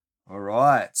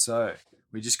right. So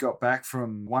we just got back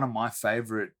from one of my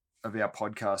favorite of our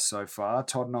podcasts so far.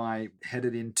 Todd and I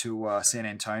headed into San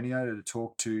Antonio to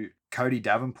talk to Cody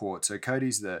Davenport. So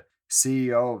Cody's the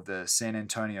CEO of the San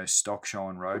Antonio Stock Show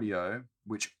and Rodeo,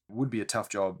 which would be a tough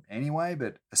job anyway,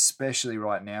 but especially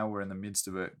right now, we're in the midst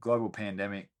of a global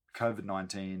pandemic,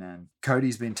 COVID-19, and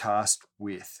Cody's been tasked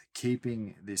with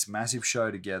keeping this massive show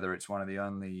together. It's one of the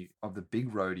only of the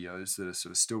big rodeos that are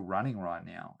sort of still running right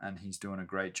now, and he's doing a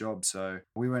great job. So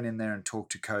we went in there and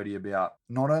talked to Cody about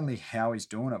not only how he's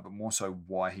doing it, but more so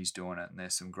why he's doing it. And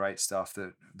there's some great stuff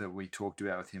that we talked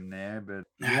about with him there. But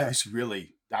yeah, it's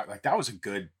really that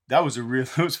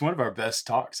was one of our best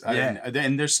talks. Yeah.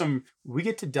 And there's we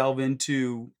get to delve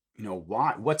into,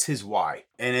 why, what's his why?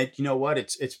 And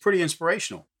it's pretty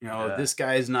inspirational. This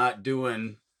guy is not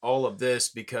doing all of this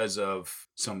because of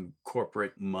some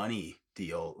corporate money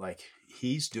deal. Like,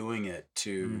 he's doing it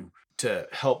to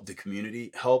help the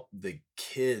community, help the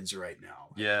kids right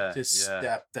now.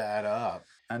 Step that up.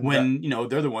 And when,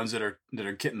 they're the ones that are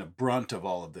getting the brunt of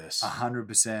all of this.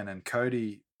 100%. And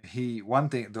Cody,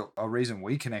 a reason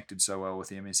we connected so well with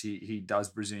him is he does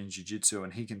Brazilian Jiu-Jitsu,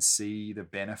 and he can see the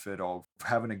benefit of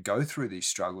having to go through these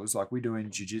struggles like we do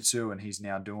in Jiu-Jitsu,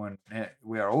 and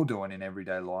we are all doing in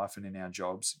everyday life and in our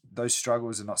jobs. Those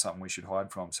struggles are not something we should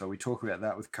hide from. So we talk about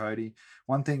that with Cody.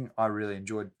 One thing I really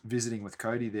enjoyed visiting with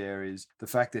Cody there is the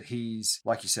fact that he's,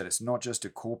 like you said, it's not just a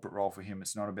corporate role for him.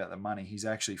 It's not about the money. He's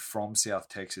actually from South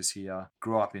Texas here,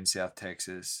 grew up in South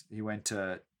Texas. He went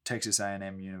to Texas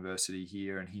A&M University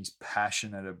here, and he's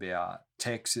passionate about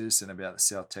Texas and about the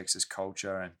South Texas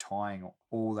culture and tying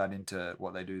all that into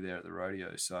what they do there at the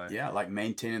rodeo. So yeah, like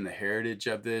maintaining the heritage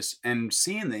of this and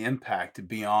seeing the impact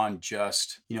beyond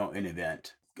just, an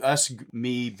event.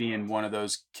 Me being one of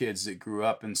those kids that grew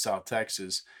up in South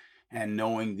Texas and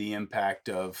knowing the impact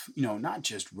of, not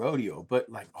just rodeo,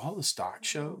 but like all the stock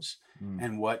shows.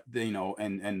 And what and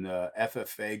the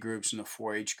FFA groups and the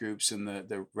 4-H groups and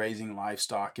the raising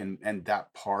livestock and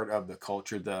that part of the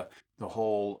culture, the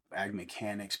whole ag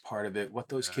mechanics part of it, what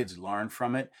those kids learn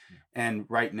from it. And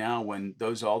right now, when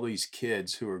all these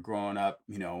kids who are growing up,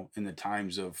 in the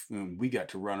times of when we got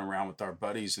to run around with our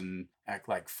buddies and act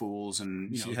like fools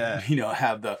and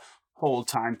have the whole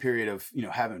time period of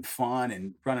having fun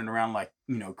and running around like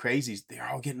crazies, they're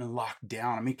all getting locked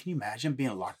down. I mean, can you imagine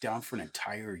being locked down for an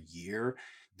entire year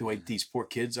the way these poor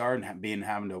kids are, and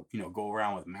having to go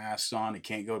around with masks on and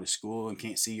can't go to school and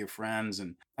can't see your friends,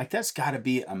 and like that's got to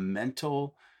be a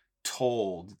mental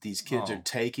toll that these kids are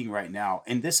taking right now.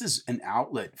 And this is an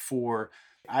outlet for,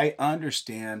 I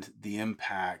understand the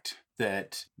impact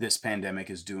that this pandemic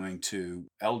is doing to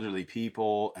elderly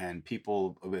people and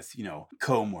people with,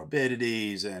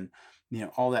 comorbidities and,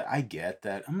 all that. I get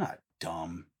that. I'm not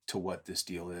dumb to what this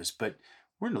deal is, but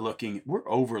we're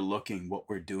overlooking what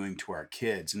we're doing to our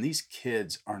kids. And these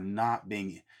kids they're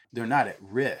not at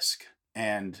risk.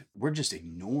 And we're just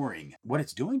ignoring what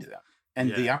it's doing to them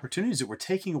and the opportunities that we're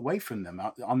taking away from them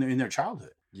in their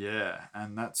childhood. Yeah.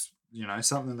 And that's,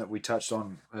 something that we touched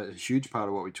on. A huge part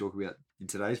of what we talk about in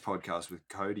today's podcast with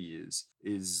Cody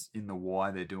is in the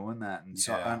why they're doing that. And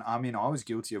so, and I mean, I was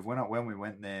guilty of when we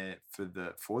went there for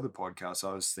the podcast,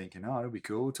 I was thinking, it'll be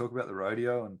cool, talk about the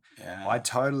rodeo. And I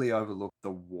totally overlooked the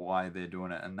why they're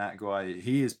doing it. And that guy,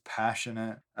 he is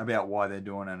passionate about why they're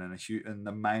doing it. And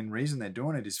the main reason they're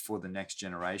doing it is for the next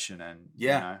generation. And,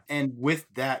 and with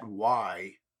that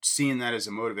why, seeing that as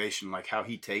a motivation, like how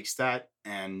he takes that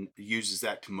and uses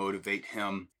that to motivate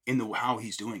him in how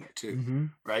he's doing it too.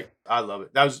 Right. I love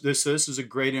it. This is a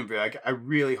great interview. I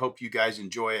really hope you guys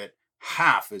enjoy it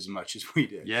half as much as we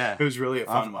did. Yeah. It was really a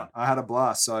fun one. I had a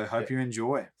blast. So I hope you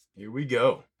enjoy. Here we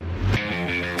go.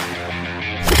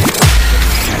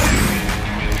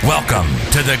 Welcome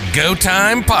to the Go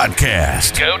Time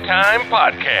Podcast. Go Time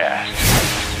Podcast.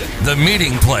 The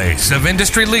meeting place of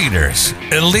industry leaders,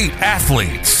 elite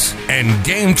athletes, and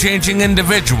game-changing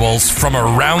individuals from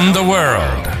around the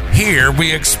world. Here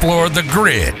we explore the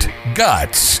grit,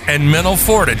 guts, and mental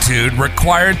fortitude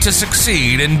required to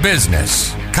succeed in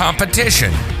business,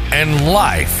 competition, and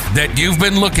life that you've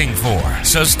been looking for.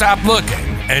 So stop looking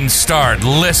and start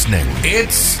listening.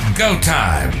 It's Go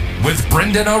Time with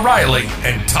Brendan O'Reilly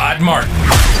and Todd Martin.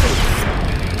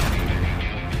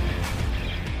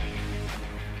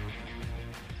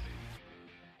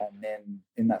 And then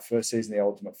in that first season, The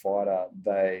Ultimate Fighter,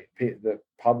 the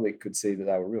public could see that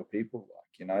they were real people.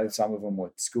 Like, some of them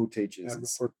were school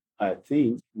teachers. I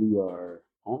think we are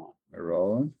on. We're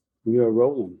rolling. We are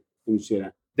rolling.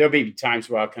 There'll be times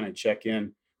where I'll kind of check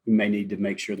in. We may need to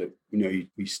make sure that,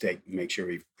 make sure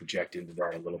we project into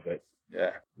that a little bit.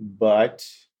 Yeah. But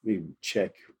we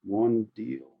check one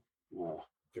deal.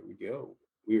 There we go.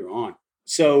 We are on.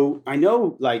 So I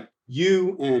know, like,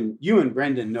 you and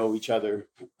Brendan know each other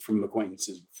from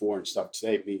acquaintances before and stuff.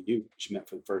 Today, me and you met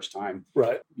for the first time.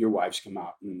 Right. Your wife's come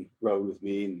out and rode with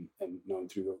me and known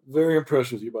through. Very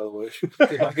impressed with you, by the way.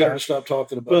 I got to stop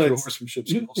talking about your horsemanship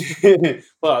skills.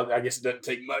 Well, I guess it doesn't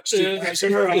take much to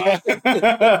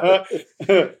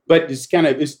but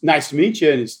it's nice to meet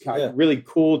you, and it's kind of really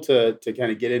cool to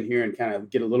kind of get in here and kind of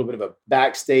get a little bit of a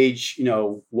backstage,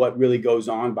 what really goes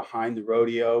on behind the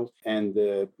rodeo and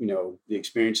the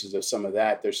experiences of some of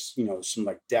that. There's some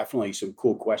definitely some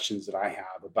cool questions that I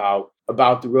have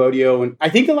about the rodeo, and I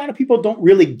think a lot of people don't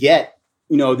really get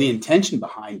the intention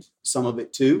behind some of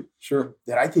it too. Sure.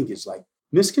 That I think is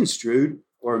misconstrued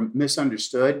or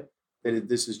misunderstood, that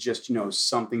this is just,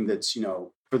 something that's,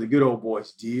 for the good old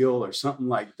boys deal or something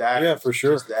like that. Yeah, for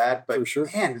sure. Just that. But for sure.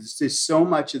 Man, it's just so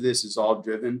much of this is all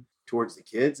driven towards the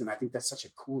kids. And I think that's such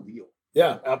a cool deal.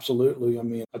 Yeah, absolutely. I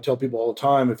mean, I tell people all the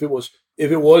time, if it was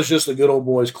just a good old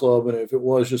boys club, and if it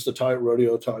was just a tight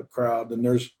rodeo type crowd, then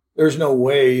there's no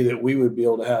way that we would be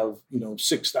able to have,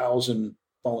 6,000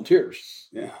 volunteers.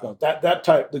 Yeah. That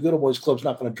type, the Good Old Boys Club's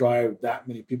not going to drive that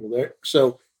many people there.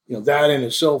 So, that in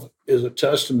itself is a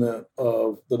testament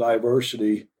of the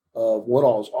diversity of what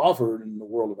all is offered in the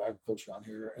world of agriculture down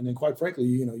here. And then quite frankly,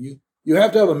 you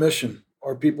have to have a mission,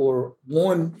 or people are,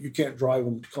 one, you can't drive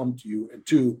them to come to you, and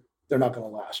two, they're not going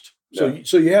to last. Yeah.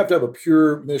 So you have to have a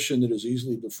pure mission that is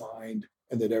easily defined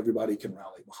and that everybody can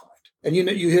rally behind. And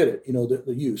you hit it,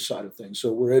 the youth side of things.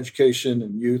 So we're education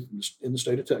and youth in the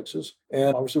state of Texas,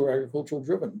 and obviously we're agricultural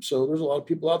driven. So there's a lot of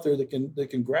people out there that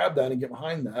can grab that and get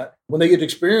behind that. When they get to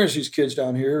experience these kids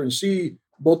down here and see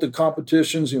both the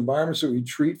competitions, the environments that we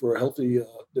treat for a healthy,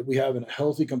 that we have in a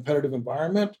healthy competitive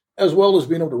environment, as well as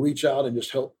being able to reach out and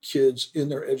just help kids in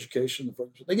their education.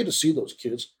 They get to see those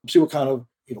kids, see what kind of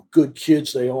good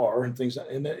kids they are and things,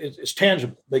 and it's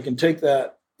tangible. They can take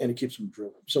that and it keeps them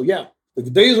driven. So yeah. The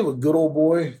days of a good old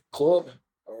boy club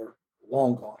are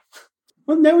long gone.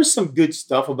 Well, there was some good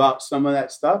stuff about some of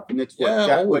that stuff, and it's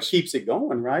what keeps it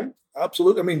going, right?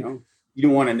 Absolutely. I mean, you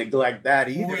don't want to neglect that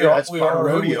either. That's part of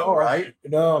rodeo, right?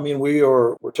 No, I mean,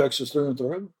 we're Texas through and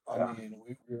through. I mean,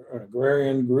 we're an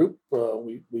agrarian group.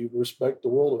 We respect the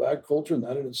world of agriculture, and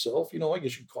that in itself, I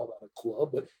guess you could call that a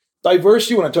club, but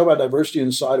diversity, when I talk about diversity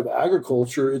inside of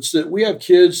agriculture, it's that we have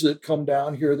kids that come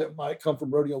down here that might come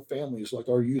from rodeo families, like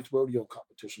our youth rodeo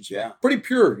competitions. Yeah. Pretty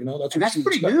pure, that's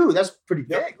pretty new. That's pretty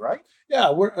big, right?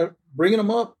 Yeah, we're bringing them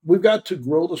up. We've got to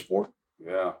grow the sport.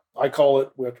 Yeah. I call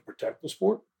it, we have to protect the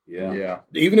sport. Yeah.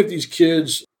 Even if these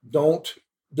kids don't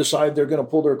decide they're going to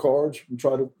pull their cards and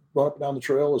try to run up and down the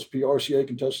trail as PRCA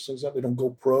contestants, things like that, they don't go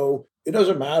pro. It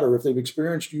doesn't matter if they've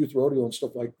experienced youth rodeo and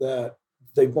stuff like that.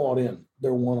 They bought in.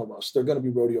 They're one of us. They're going to be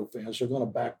rodeo fans. They're going to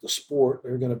back the sport.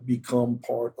 They're going to become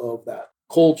part of that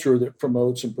culture that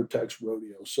promotes and protects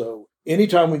rodeo. So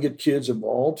anytime we get kids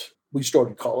involved, we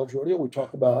started college rodeo. We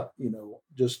talk about,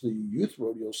 just the youth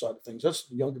rodeo side of things. That's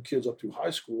the younger kids up through high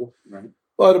school. Right.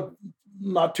 But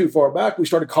not too far back, we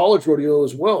started college rodeo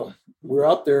as well. We're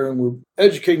out there and we're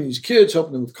educating these kids,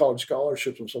 helping them with college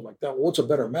scholarships and stuff like that. Well, what's a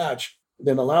better match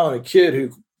than allowing a kid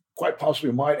who quite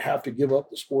possibly might have to give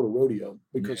up the sport of rodeo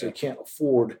because they can't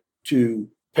afford to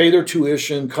pay their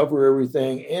tuition, cover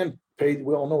everything, and pay.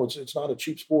 We all know it's not a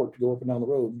cheap sport to go up and down the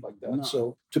road like that. No.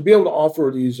 So to be able to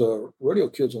offer these rodeo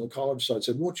kids on the college side,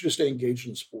 said, we want you to stay engaged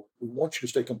in the sport. We want you to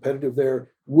stay competitive there.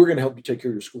 We're going to help you take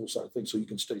care of your school side of things so you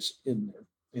can stay in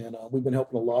there. And we've been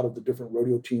helping a lot of the different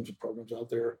rodeo teams and programs out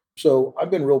there. So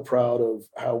I've been real proud of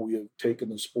how we have taken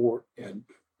the sport and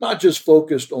not just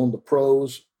focused on the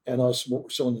pros and us, what we're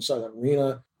selling inside that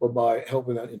arena, but by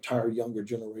helping that entire younger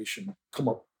generation come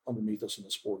up underneath us in the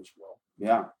sport as well.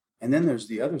 Yeah. And then there's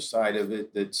the other side of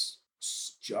it that's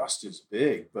just as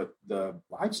big, but the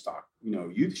livestock,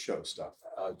 youth show stuff.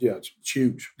 Yeah, it's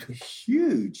huge.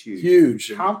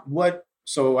 Huge.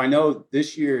 So I know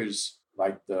this year is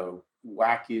like the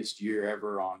wackiest year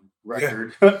ever on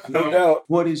record. Yeah, no doubt.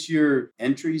 What is your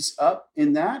entries up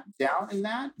in that, down in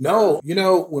that? No,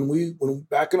 when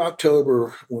back in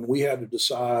October, when we had to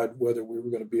decide whether we were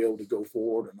going to be able to go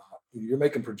forward or not, you're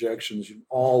making projections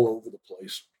all over the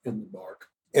place in the dark.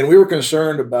 And we were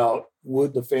concerned about,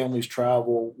 would the families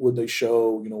travel? Would they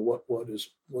show,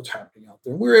 what's happening out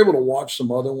there? And we were able to watch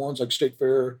some other ones like State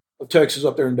Fair of Texas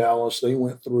up there in Dallas. They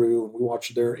went through and we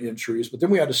watched their entries, but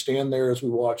then we had to stand there as we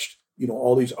watched,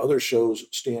 all these other shows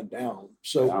stand down.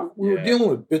 So we were dealing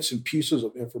with bits and pieces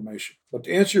of information. But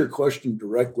to answer your question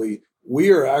directly, we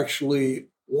are actually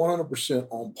 100%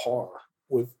 on par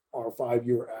with our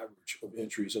 5-year average of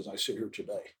entries as I sit here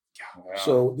today. Wow.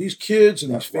 So these kids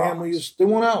and That these families, rocks. they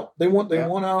want out. They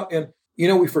want out. And,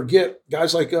 we forget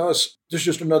guys like us, this is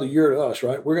just another year to us,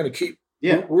 right? We're going to keep,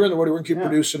 we're in the rodeo. We're going to keep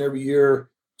producing every year.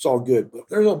 It's all good. But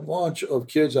there's a bunch of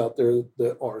kids out there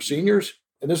that are seniors,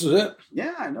 and this is it.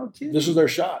 Yeah, I know kids. This is their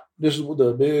shot. This is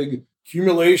the big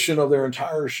accumulation of their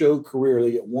entire show career.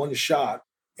 They get one shot.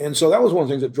 And so that was one of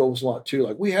the things that drove us a lot too.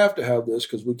 Like, we have to have this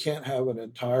because we can't have an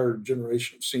entire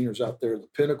generation of seniors out there, the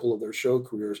pinnacle of their show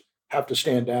careers, have to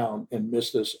stand down and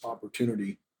miss this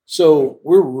opportunity. So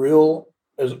we're real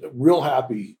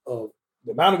happy of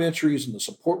the amount of entries and the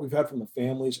support we've had from the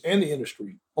families and the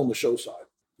industry on the show side.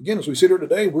 Again, as we sit here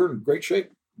today, we're in great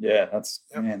shape. Yeah, that's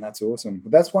awesome.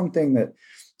 But that's one thing that,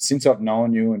 since I've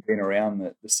known you and been around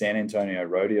the San Antonio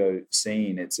Rodeo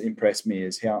scene, it's impressed me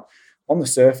is how on the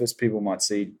surface people might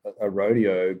see a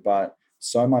rodeo, but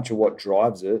so much of what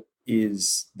drives it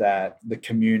is that the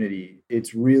community,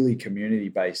 it's really community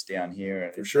based down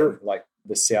here. For sure. Like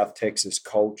the South Texas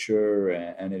culture,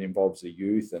 and it involves the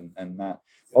youth and that.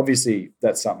 Obviously,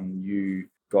 that's something you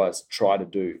guys try to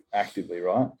do actively,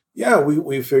 right? Yeah,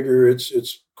 we figure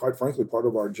it's quite frankly part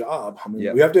of our job. I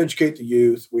mean, we have to educate the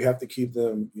youth. We have to keep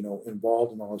them,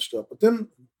 involved in all this stuff. But then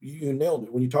you nailed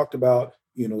it when you talked about,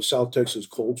 South Texas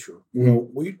culture.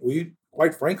 We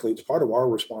quite frankly, it's part of our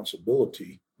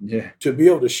responsibility to be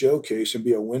able to showcase and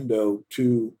be a window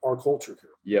to our culture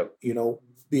here.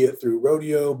 Be it through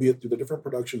rodeo, be it through the different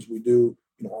productions we do,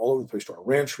 all over the place, to our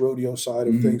ranch rodeo side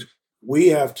of things. We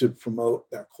have to promote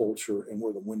that culture, and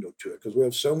we're the window to it because we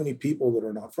have so many people that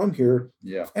are not from here.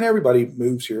 Yeah. And everybody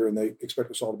moves here and they expect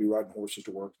us all to be riding horses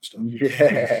to work and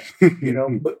stuff.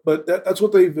 Yeah. But that's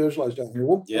what they visualize down here.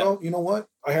 Well, you know what?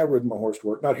 I have ridden my horse to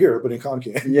work, not here, but in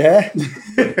Concan. Yeah.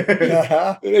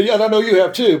 Yeah, and I know you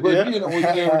have too, but we do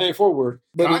every day for work.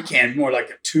 But Concan more like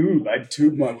a tube. I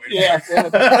tube my way. Yeah.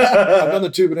 I've done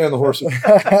the tubing and the horses.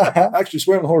 Actually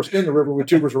swam the horse in the river with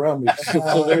tubers around me.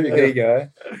 So there you go.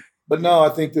 But no, I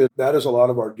think that is a lot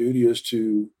of our duty is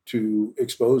to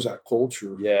expose that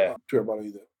culture to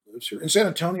everybody that lives here. And San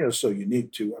Antonio is so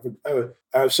unique too.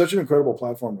 I have such an incredible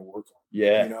platform to work on.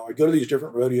 Yeah. I go to these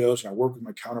different rodeos and I work with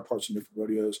my counterparts in different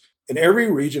rodeos, and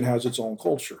every region has its own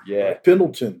culture. Yeah. Like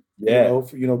Pendleton,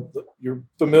 you're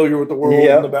familiar with the world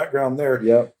in the background there.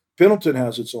 Yeah. Pendleton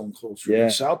has its own culture. Yeah.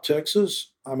 South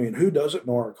Texas, I mean, who doesn't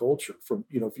know our culture? From,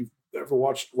 if you've ever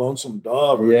watched Lonesome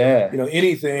Dove or,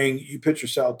 anything, you picture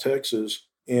South Texas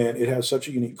and it has such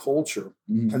a unique culture.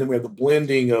 And then we have the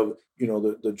blending of,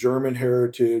 the German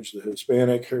heritage, the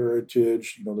Hispanic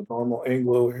heritage, the normal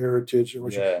Anglo heritage.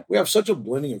 We have such a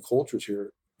blending of cultures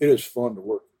here. It is fun to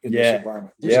work in this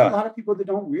environment. There's a lot of people that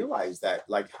don't realize that,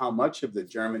 like how much of the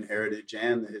German heritage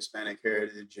and the Hispanic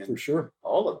heritage and for sure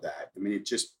all of that. I mean,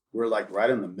 we're like right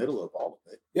in the middle of all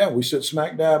of it. Yeah, we sit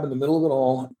smack dab in the middle of it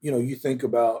all. You think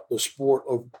about the sport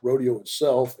of rodeo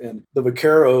itself and the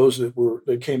vaqueros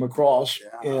that came across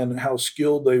and how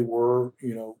skilled they were,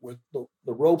 with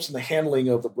the ropes and the handling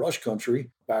of the brush country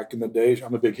back in the days.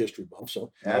 I'm a big history buff,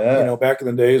 so back in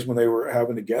the days when they were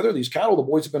having to gather these cattle, the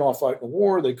boys have been off fighting the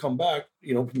war. They come back,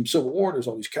 from Civil War. There's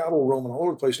all these cattle roaming all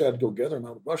over the place. They had to go gather them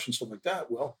out of the brush and stuff like that.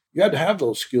 Well, you had to have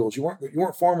those skills. You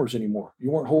weren't farmers anymore.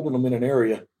 You weren't holding them in an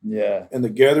area. Yeah. And the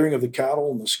gathering of the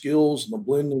cattle and the skills and the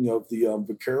blending of the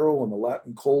vaquero and the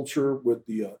Latin culture with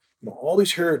the all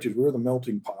these heritage. We're the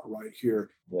melting pot right here.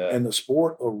 Yeah. And the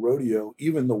sport of rodeo,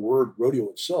 even the word rodeo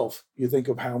itself, you think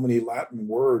of how many Latin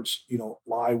words,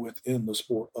 lie within the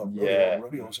sport of rodeo.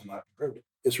 Rodeo is a Latin word.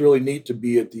 It's really neat to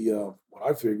be at the, what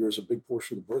I figure is a big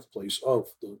portion of the birthplace of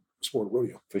the sport of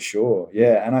rodeo. For sure.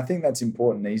 Yeah. And I think that's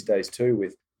important these days too,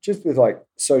 with like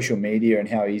social media and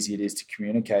how easy it is to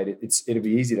communicate it. It'll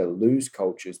be easy to lose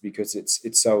cultures because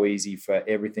it's so easy for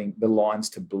everything, the lines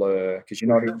to blur because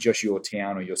you're not in just your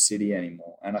town or your city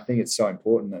anymore. And I think it's so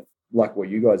important that, like what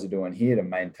you guys are doing here, to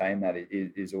maintain that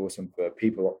is awesome for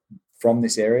people from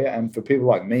this area. And for people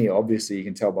like me, obviously you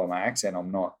can tell by my accent, I'm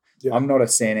not a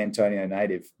San Antonio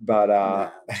native, but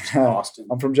Austin.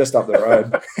 I'm from just up the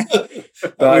road.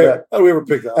 How do we ever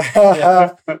pick that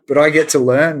up? But I get to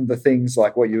learn the things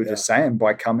like what you were just saying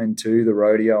by coming to the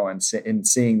rodeo and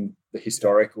seeing the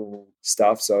historical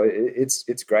stuff. So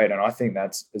it's great. And I think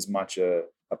that's as much a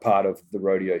part of the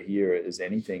rodeo here as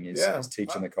anything is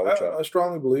teaching the culture. I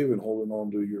strongly believe in holding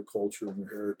on to your culture and your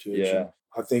heritage. Yeah.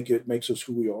 I think it makes us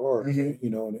who we are, and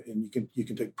you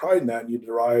can take pride in that, and you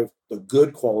derive the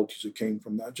good qualities that came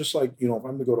from that. Just like, if I'm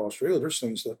going to go to Australia, there's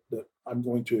things that I'm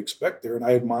going to expect there, and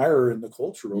I admire in the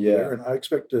culture over there, and I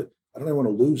expect to. I don't even want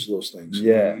to lose those things.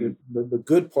 Yeah, the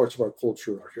good parts of our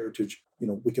culture, our heritage,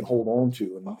 we can hold on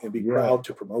to and be proud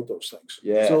to promote those things.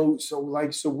 Yeah. So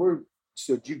we're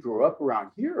So did you grow up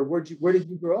around here, or where did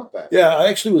you grow up at? Yeah, I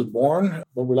actually was born,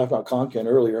 when we left out Concan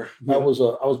earlier. Yeah. I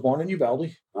was born in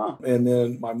Uvalde. Oh. And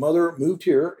then my mother moved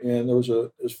here, and there was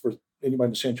for anybody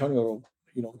in the San Antonio,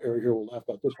 area here will laugh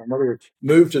about this. My mother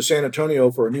moved to San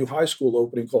Antonio for a new high school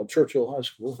opening called Churchill High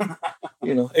School.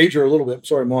 Age her a little bit.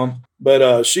 Sorry, Mom.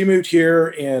 But she moved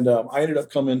here, and I ended up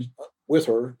coming with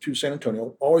her to San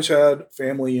Antonio. Always had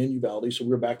family in Uvalde, so we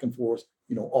were back and forth,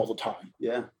 all the time.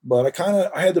 Yeah. But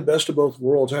I had the best of both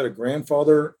worlds. I had a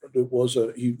grandfather that was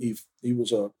he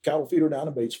was a cattle feeder down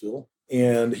in Batesville,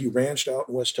 and he ranched out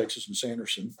in West Texas and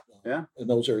Sanderson, in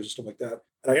those areas and stuff like that.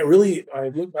 And I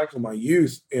look back on my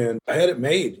youth, and I had it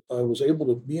made. I was able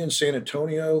to be in San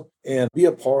Antonio and be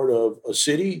a part of a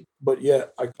city, but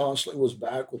yet I constantly was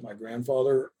back with my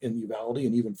grandfather in Uvalde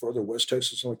and even further West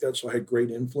Texas and stuff like that. So I had great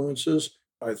influences.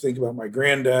 I think about my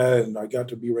granddad, and I got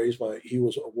to be raised he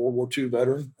was a World War II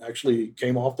veteran, actually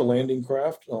came off the landing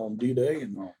craft on D-Day,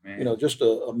 and, just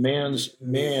a man's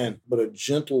man, but a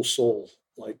gentle soul.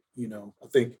 I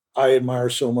think I admire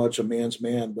so much a man's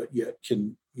man, but yet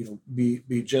can,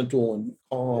 be gentle and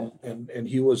calm. And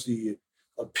he was the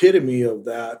epitome of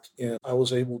that. And I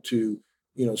was able to,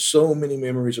 so many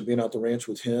memories of being out the ranch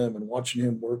with him and watching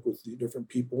him work with the different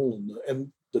people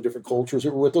and the different cultures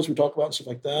that were with us. We talked about stuff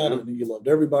like that. And he loved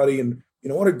everybody. And,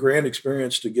 what a grand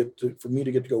experience for me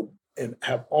to get to go and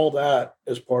have all that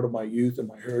as part of my youth and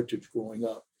my heritage growing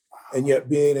up. And yet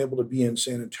being able to be in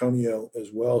San Antonio as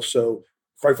well. So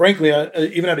quite frankly,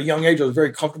 even at a young age, I was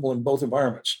very comfortable in both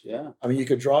environments. Yeah. I mean, you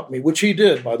could drop me, which he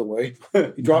did, by the way.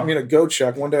 He dropped me in a goat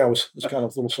shack. One day it's kind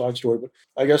of a little side story, but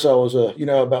I guess I was,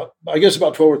 about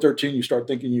 12 or 13, you start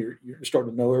thinking you're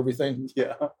starting to know everything.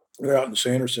 Yeah. We're out in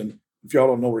Sanderson. If y'all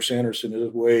don't know where Sanderson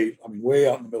is, way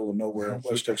out in the middle of nowhere on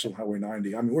West Texas Highway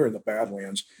 90. I mean, we're in the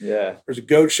Badlands. Yeah. There's a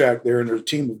goat shack there, and there's a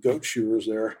team of goat shearers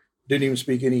there. Didn't even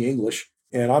speak any English.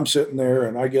 And I'm sitting there,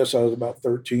 and I guess I was about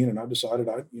 13, and I decided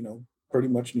pretty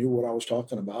much knew what I was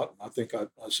talking about. I think I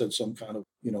said some kind of,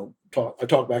 talk. I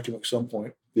talked back to him at some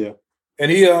point. Yeah. And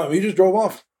he just drove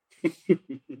off. He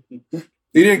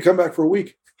didn't come back for a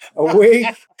week. A week?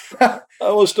 I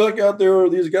was stuck out there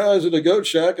with these guys in a goat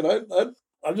shack, and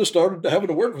I just started having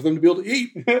to work with them to be able to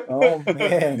eat. Oh,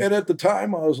 man. And at the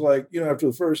time, I was like, after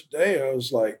the first day, I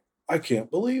was like, I can't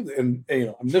believe it. And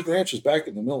this ranch is back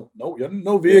in the middle.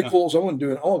 No vehicles. I wasn't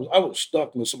doing. I was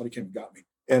stuck unless somebody came and got me.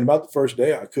 And about the first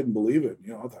day, I couldn't believe it.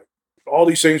 I thought all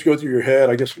these things go through your head.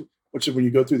 I guess which is when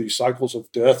you go through these cycles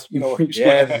of death,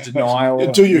 denial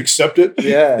until you accept it.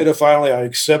 Yeah. And then finally I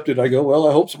accepted. I go, well,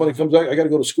 I hope somebody comes back. I got to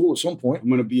go to school at some point. I'm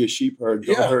going to be a sheep herd.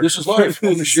 This is life. I'm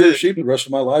going to shear sheep the rest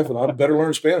of my life, and I better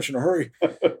learn Spanish in a hurry.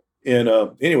 And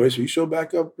anyway, so he showed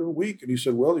back up for a week, and he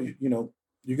said, well,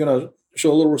 you're going to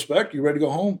show a little respect. You ready to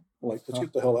go home? I'm like, let's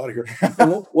get the hell out of here.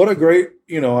 And what a great,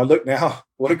 I look now,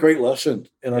 what a great lesson.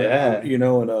 And,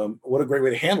 what a great way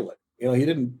to handle it. He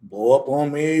didn't blow up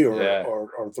on me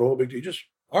or throw a big, he just,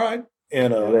 all right.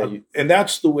 And, and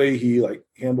that's the way he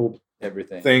handled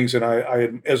everything things. And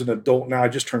I as an adult now, I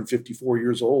just turned 54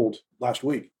 years old last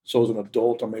week. So as an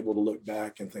adult, I'm able to look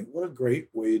back and think, what a great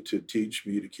way to teach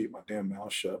me to keep my damn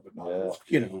mouth shut, but not,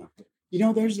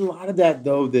 there's a lot of that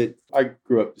though, that I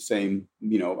grew up the same,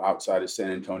 outside of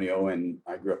San Antonio, and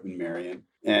I grew up in Marion.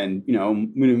 And,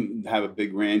 we didn't have a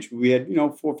big ranch. We had,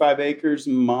 4 or 5 acres,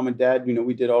 and mom and dad,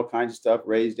 we did all kinds of stuff,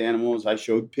 raised animals. I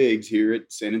showed pigs here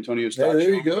at San Antonio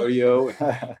Rodeo.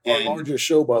 Our largest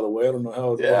show, by the way. I don't know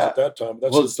how it was at that time.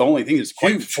 It's the only thing that's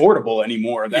quite affordable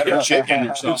anymore. That or chicken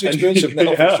or something. It's expensive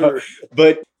now, for sure.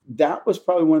 But that was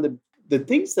probably one of the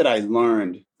things that I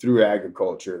learned through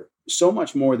agriculture. So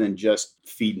much more than just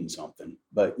feeding something,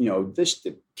 but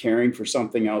the caring for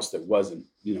something else that wasn't,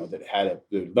 that had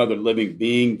another living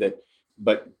being,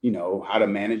 but how to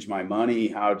manage my money,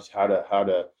 how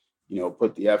to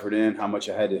put the effort in, how much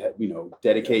I had to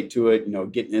dedicate to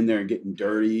it, getting in there and getting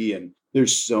dirty. And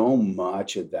there's so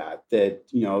much of that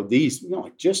these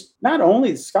just not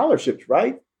only the scholarships,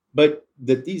 right, but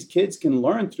that these kids can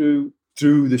learn through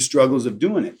the struggles of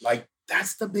doing it.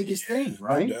 That's the biggest thing,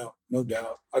 right? No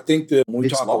doubt. I think that when we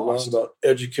talk a lot about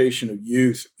education of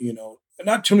youth,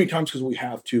 not too many times because we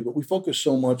have to, but we focus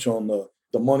so much on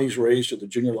the monies raised at the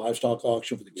junior livestock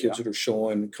auction for the kids that are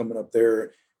showing coming up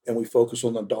there. And we focus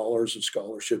on the dollars and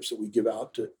scholarships that we give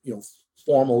out to,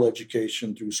 formal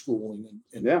education through schooling,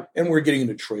 and we're getting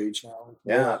into trades now.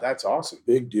 Yeah, that's awesome.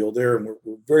 Big deal there, and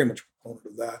we're very much a proponent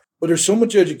of that. But there's so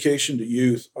much education to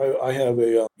youth. I have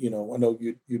I know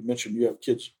you'd mentioned you have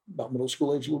kids about middle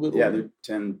school age a little bit. Yeah, they're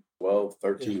 10, 12,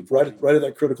 13. Yeah, right at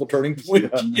that critical turning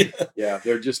point. Yeah,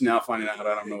 they're just now finding out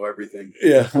I don't know everything.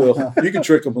 Yeah, well, you can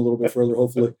trick them a little bit further,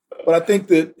 hopefully. But I think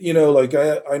that, like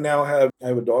I now have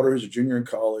a daughter who's a junior in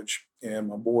college, and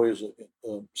my boy is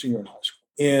a senior in high school.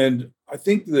 And I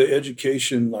think the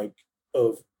education, like,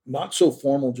 of not so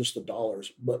formal, just the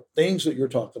dollars, but things that you're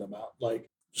talking about, like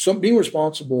being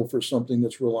responsible for something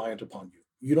that's reliant upon you.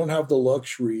 You don't have the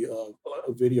luxury of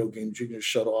a video game that you can just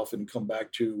shut off and come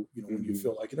back to, when you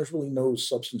feel like, and there's really no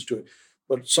substance to it,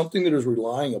 but something that is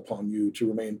relying upon you to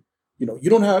remain,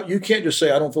 you can't just say,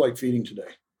 I don't feel like feeding today.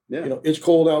 Yeah. It's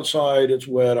cold outside, it's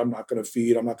wet, I'm not going to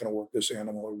feed, I'm not going to work this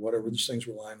animal or whatever, this thing's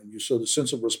relying on you. So the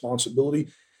sense of responsibility,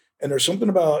 and there's something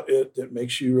about it that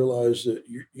makes you realize that,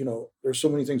 there's so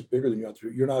many things bigger than you out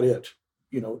there. You're not it.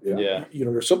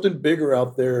 There's something bigger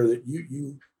out there that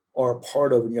you are a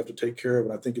part of and you have to take care of.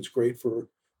 And I think it's great for,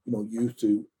 youth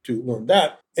to learn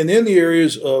that. And then the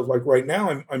areas of, like, right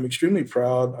now, I'm extremely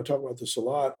proud. I talk about this a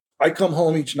lot. I come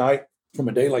home each night from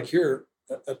a day like here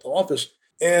at the office,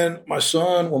 and my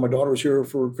son, when my daughter was here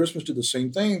for Christmas, did the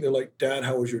same thing. They're like, Dad,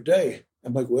 how was your day?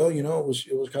 I'm like, well, it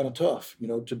was kind of tough.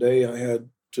 Today I had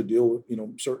to deal with,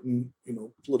 certain,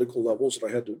 political levels that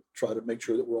I had to try to make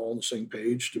sure that we're all on the same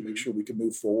page to make sure we could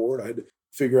move forward. I had to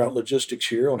figure out logistics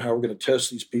here on how we're going to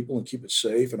test these people and keep it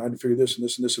safe. And I had to figure this and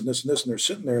this and this and this and this. And they're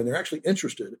sitting there and they're actually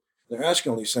interested. They're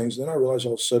asking all these things. And then I realized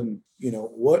all of a sudden,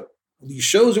 what these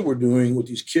shows that we're doing with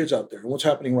these kids out there and what's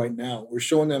happening right now, we're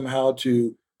showing them how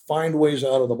to find ways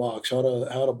out of the box, how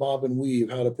to bob and weave,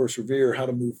 how to persevere, how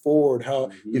to move forward,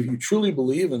 if you truly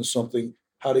believe in something,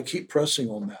 how to keep pressing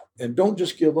on that. And don't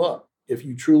just give up if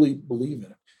you truly believe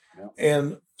in it. Yeah.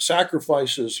 And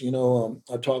sacrifices,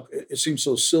 it seems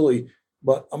so silly,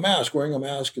 but wearing a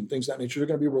mask and things of that nature are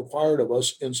going to be required of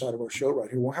us inside of our show right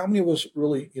here. Well, how many of us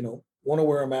really, want to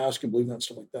wear a mask and believe in that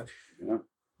stuff like that? Yeah.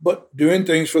 But doing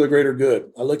things for the greater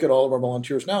good. I look at all of our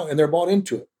volunteers now, and they're bought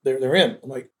into it. They're in. I'm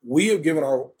like, we have given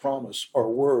our promise, our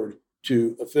word,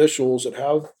 to officials that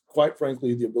have, quite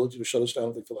frankly, the ability to shut us down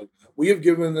if they feel like that. We have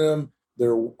given them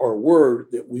our word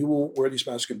that we will wear these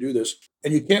masks and do this.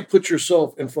 And you can't put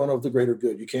yourself in front of the greater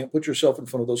good. You can't put yourself in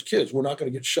front of those kids. We're not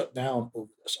going to get shut down over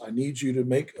this. I need you to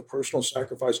make a personal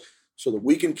sacrifice so that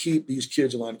we can keep these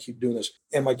kids in line and keep doing this.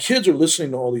 And my kids are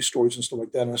listening to all these stories and stuff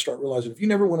like that. And I start realizing, if you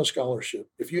never win a scholarship,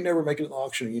 if you never make it an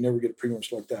auction and you never get a premium,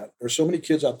 stuff like that, there's so many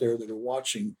kids out there that are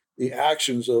watching the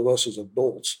actions of us as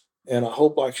adults. And I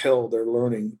hope like hell they're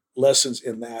learning lessons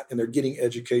in that, and they're getting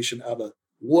education out of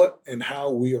what and how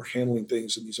we are handling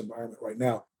things in this environment right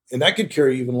now. And that could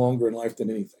carry even longer in life than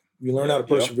anything. You learn how to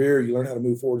persevere, you learn how to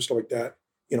move forward and stuff like that.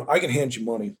 I can hand you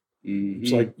money. Mm-hmm.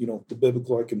 It's like, the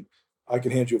biblical, I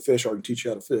can hand you a fish, or I can teach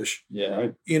you how to fish. Yeah.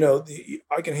 Right.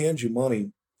 I can hand you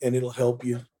money and it'll help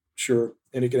you. Sure.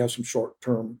 And it can have some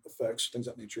short-term effects, things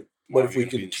of that nature. But if we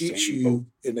can teach you,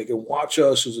 and they can watch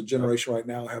us as a generation right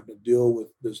now having to deal with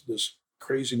this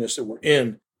craziness that we're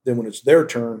in, then when it's their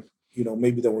turn,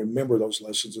 maybe they'll remember those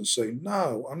lessons and say,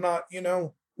 no, I'm not,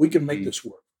 we can make this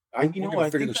work. I think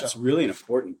that's really an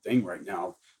important thing right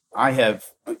now. I have,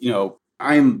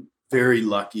 I'm very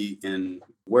lucky in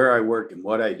where I work and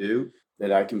what I do,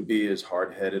 that I can be as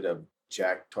hard-headed a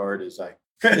jacktard as I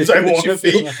want to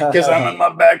be, because I'm in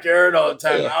my backyard all the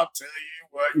time. Yeah. I'll tell you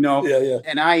what, Yeah.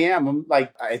 And I am.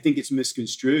 I think it's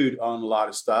misconstrued on a lot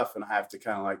of stuff, and I have to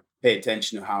kind of pay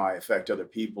attention to how I affect other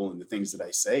people and the things that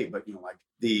I say. But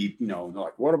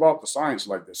what about the science?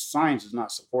 Like, the science is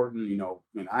not supporting,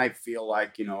 and I feel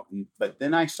like, but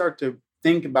then I start to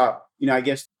think about, I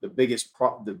guess the biggest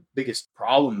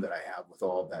problem that I have with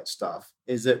all of that stuff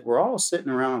is that we're all sitting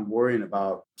around worrying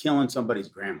about killing somebody's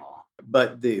grandma.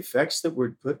 But the effects that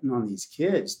we're putting on these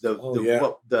kids,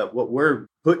 what we're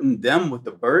putting them with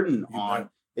the burden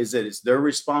on, is that it's their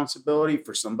responsibility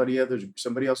for somebody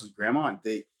else's grandma.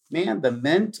 And the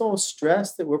mental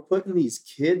stress that we're putting these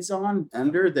kids on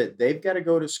under, that they've got to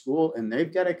go to school and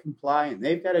they've got to comply and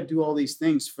they've got to do all these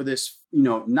things for this,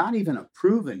 not even a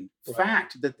proven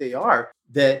fact that they are,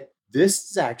 that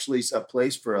this is actually a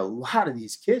place for a lot of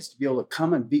these kids to be able to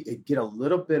come and get a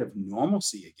little bit of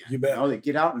normalcy again. You bet. They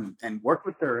get out and work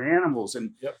with their animals.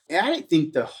 And I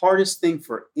think the hardest thing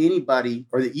for anybody,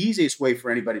 or the easiest way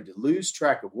for anybody to lose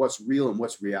track of what's real and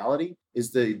what's reality,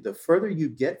 is the further you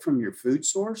get from your food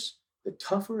source, the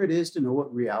tougher it is to know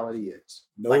what reality is.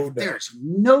 No doubt. There's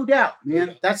no doubt,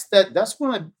 man. That's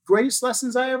one of the greatest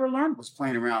lessons I ever learned, was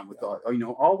playing around with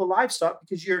all the livestock,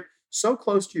 because so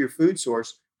close to your food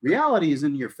source. Reality is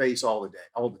in your face all the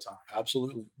time.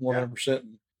 Absolutely, 100%.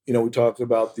 You know, we talked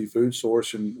about the food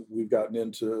source, and we've gotten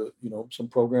into, you know, some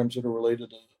programs that are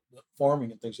related to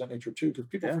farming and things of that nature too, because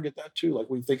people forget that too. Like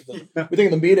we think of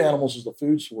the meat animals as the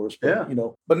food source, but you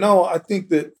know, but no, I think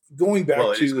that going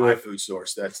back to my food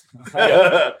source. That's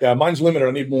mine's limited.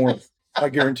 I need more. I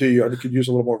guarantee you, I could use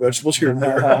a little more vegetables here and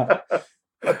there.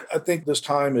 I think this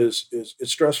time is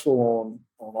it's stressful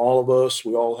on all of us.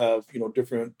 We all have, you know,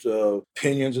 different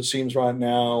opinions, it seems, right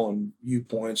now, and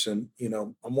viewpoints. And, you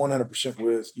know, I'm 100%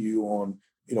 with you on,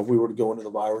 you know, if we were to go into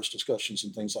the virus discussions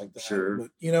and things like that. Sure. But,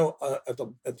 you know,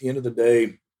 at the end of the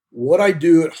day, what I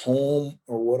do at home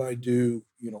or what I do,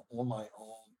 you know, on my own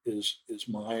is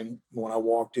mine. When I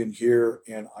walked in here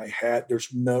and there's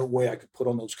no way I could put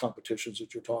on those competitions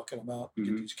that you're talking about to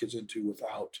get these kids into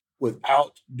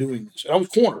without doing this. And I was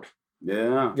cornered.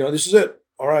 Yeah. You know, this is it.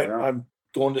 All right. Yeah. Am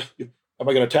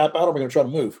I going to tap out or am I going to try to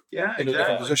move into a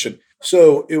different position?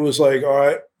 So it was like, all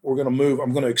right, we're going to move.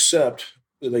 I'm going to accept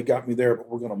that they got me there, but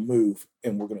we're going to move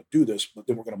and we're going to do this, but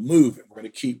then we're going to move and we're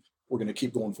going to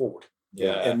keep going forward.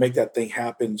 Yeah. And make that thing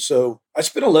happen. So I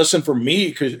spent a lesson for me,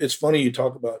 because it's funny you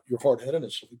talk about your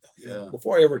hard-headedness. Yeah.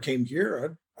 Before I ever came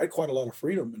here, I had quite a lot of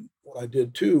freedom in what I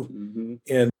did too. Mm-hmm.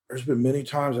 And there's been many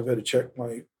times I've had to check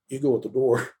my ego at the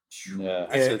door. Yeah.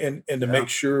 And to make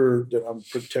sure that I'm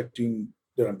protecting,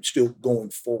 that I'm still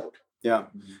going forward. Yeah.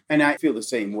 And I feel the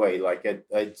same way. Like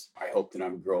I hope that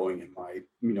I'm growing in my,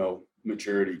 you know,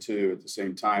 maturity too at the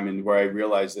same time. And where I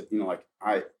realize that, you know, like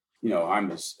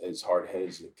I'm as hard-headed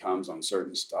as it comes on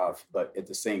certain stuff, but at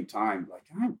the same time, like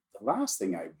the last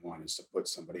thing I want is to put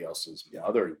somebody else's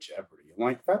mother in jeopardy. I'm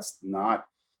like,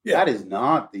 that is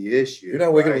not the issue. You're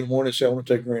not waking up in the morning and saying, I want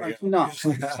to take Granny out. No,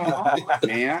 come on,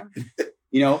 man.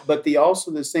 You know, but also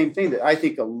the same thing that I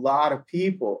think a lot of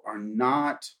people are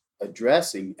not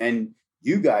addressing, and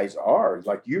you guys are,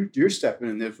 like, you're stepping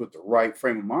in this with the right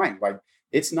frame of mind. Like,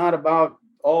 it's not about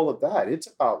all of that. It's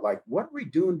about, like, what are we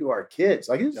doing to our kids?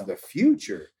 Like, this is the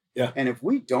future. Yeah. And if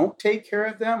we don't take care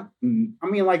of them, I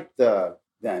mean, like the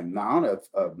amount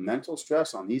of mental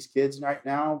stress on these kids right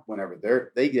now, whenever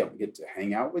they don't get to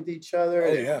hang out with each other,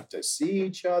 they don't get to see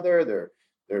each other,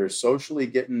 they're socially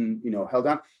getting, you know, held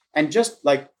down. And just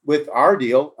like with our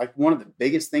deal, like one of the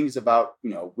biggest things about,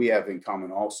 you know, we have in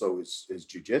common also is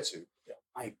jujitsu.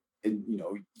 Yeah. You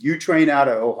know, you train out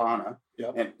of Ohana,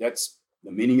 and that's, the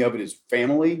meaning of it is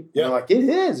family. Yeah. You know, like it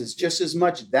is. It's just as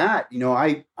much that, you know,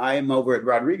 I am over at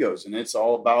Rodrigo's, and it's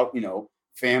all about, you know,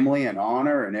 family and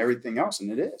honor and everything else.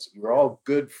 And it is. We're all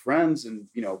good friends, and,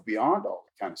 you know, beyond all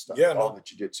that kind of stuff, all the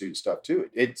jiu-jitsu stuff too.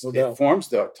 It forms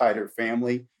the tighter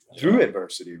family through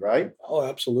adversity, right? Oh,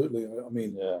 absolutely. I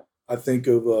mean, I think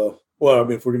of,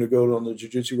 if we're going to go on the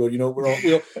jiu-jitsu road, you know,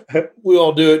 we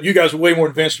all do it. You guys are way more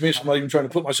advanced than me, so I'm not even trying to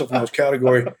put myself in this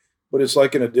category. But it's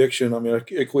like an addiction. I mean, I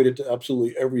equate it to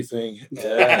absolutely everything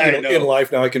in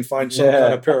life. Now I can find some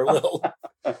kind of parallel.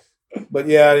 But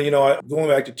you know, going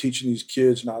back to teaching these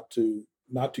kids not to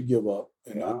give up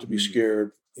and not to be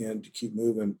scared and to keep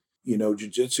moving. You know,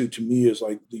 jiu-jitsu to me is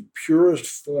like the purest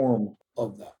form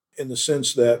of that, in the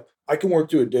sense that I can work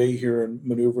through a day here and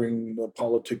maneuvering the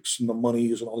politics and the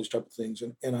monies and all these type of things.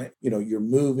 And I, you know, you're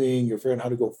moving, you're figuring out how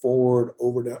to go forward,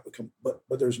 over that,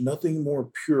 but there's nothing more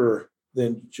pure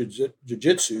than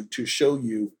jiu-jitsu to show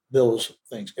you those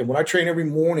things. And when I train every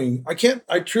morning,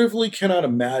 I truthfully cannot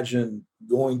imagine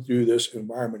going through this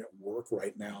environment at work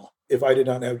right now if I did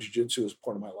not have jiu-jitsu as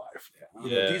part of my life.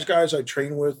 These guys I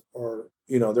train with are,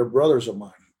 you know, they're brothers of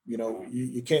mine. You know,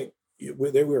 you can't,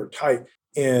 they were tight.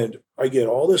 And I get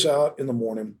all this out in the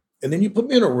morning, and then you put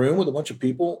me in a room with a bunch of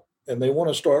people and they want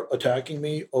to start attacking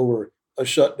me over a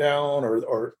shutdown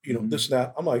or you know, this and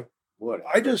that. I'm like, what?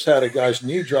 I just had a guy's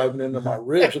knee driving into my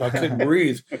ribs and I couldn't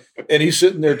breathe. And he's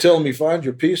sitting there telling me, find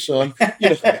your peace, son. You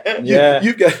know,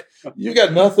 you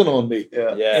got nothing on me.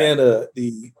 And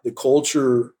the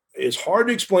culture is hard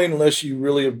to explain unless you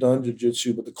really have done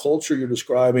jiu-jitsu, but the culture you're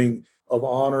describing of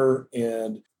honor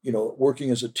and, you know,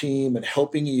 working as a team and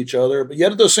helping each other, but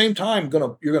yet at the same time,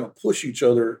 you're gonna push each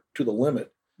other to the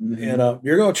limit. And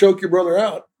you're gonna choke your brother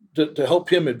out to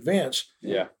help him advance.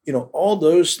 You know, all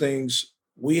those things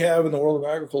we have in the world of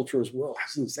agriculture as well. I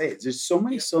was going to say, there's so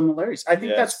many similarities. I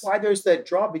think that's why there's that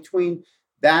draw between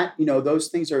that, you know, those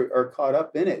things are caught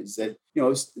up in it, is that, you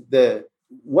know,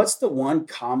 what's the one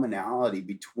commonality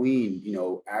between, you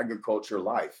know, agriculture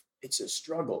life? it's a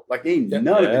struggle. Like ain't none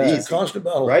of it It's easy. a constant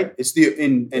battle. Right? It's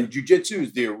and jiu-jitsu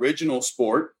is the original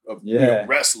sport of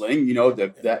wrestling,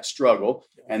 that struggle.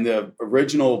 And the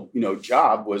original,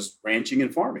 job was ranching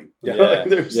and farming.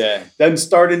 Doesn't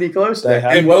start any closer.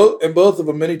 And both of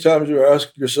them, many times you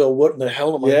ask yourself, what in the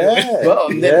hell am I doing? Well,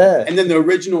 and then the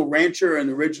original rancher and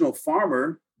the original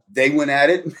farmer, they went at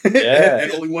it,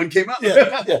 and only one came out.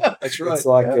 That's right. It's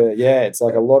like it's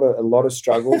like a lot of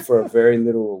struggle for a very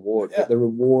little reward. But the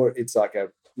reward, it's like a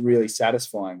really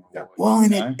satisfying reward. Well,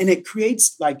 and it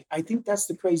creates, like, I think that's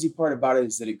the crazy part about it,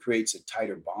 is that it creates a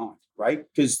tighter bond, right?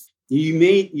 Because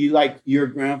you like your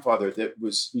grandfather that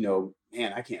was,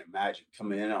 man, I can't imagine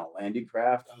coming in on a landing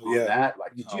craft on that.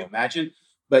 Like, did you imagine?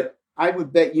 But I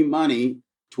would bet you money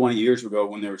 20 years ago,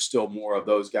 when there were still more of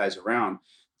those guys around,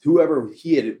 whoever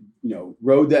he had,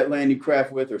 rode that landing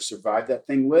craft with or survived that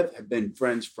thing with had been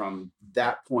friends from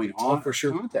that point on. For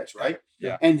sure. Context, right?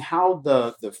 Yeah. And how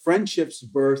the friendships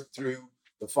birthed through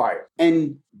the fire.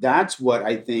 And that's what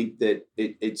I think that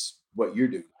it's what you're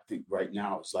doing. I think right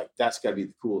now is like, that's got to be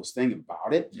the coolest thing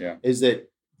about it. Yeah. Is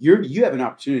that you have an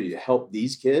opportunity to help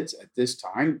these kids at this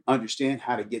time understand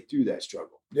how to get through that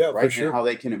struggle. Yeah, right. For sure. And how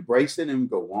they can embrace it and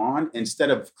go on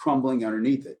instead of crumbling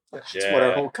underneath it. That's what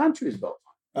our whole country is built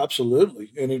on.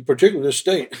 Absolutely. And in particular, this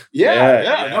state.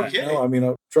 No kidding. I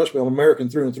mean, trust me, I'm American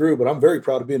through and through, but I'm very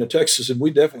proud of being in Texas, and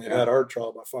we definitely had our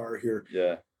trial by fire here.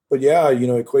 Yeah. But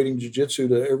equating jiu-jitsu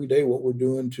to every day, what we're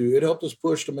doing it helped us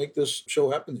push to make this show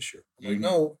happen this year. I'm like,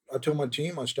 no, I tell my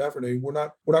team, my staff, we're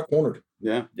not cornered.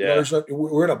 Yeah.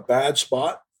 We're in a bad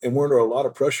spot, and we're under a lot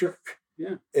of pressure.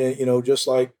 Yeah. And, just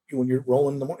like when you're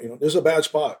rolling in the morning, this is a bad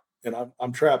spot, and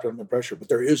I'm trapped under pressure, but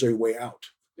there is a way out.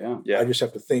 Yeah. I just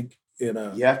have to think. You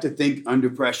have to think under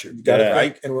pressure. You got to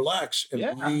think and relax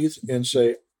and breathe and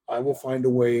say, I will find a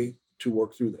way to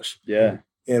work through this. Yeah.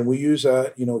 And we use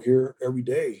that, here every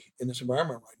day in this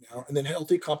environment right now. And then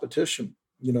healthy competition,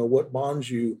 what bonds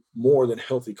you more than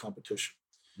healthy competition?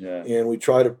 Yeah. And we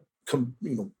try to,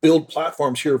 build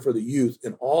platforms here for the youth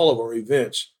in all of our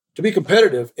events to be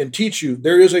competitive and teach you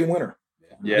there is a winner.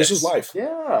 Yes. This is life.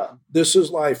 Yeah. This is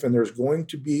life. And there's going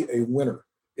to be a winner.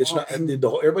 It's not,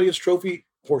 everybody gets trophy.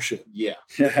 Horseshit. Yeah.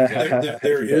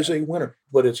 There is a winner,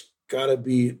 but it's got to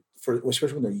be,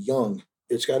 especially when they're young,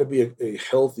 it's got to be a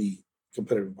healthy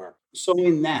competitive environment. So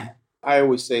in that, I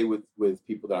always say with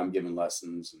people that I'm giving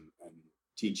lessons and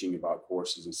teaching about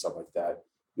horses and stuff like that,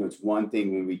 it's one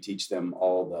thing when we teach them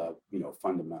all the,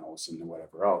 fundamentals and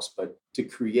whatever else, but to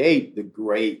create the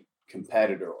great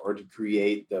competitor or to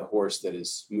create the horse that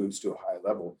moves to a high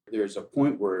level, there's a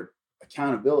point where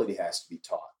accountability has to be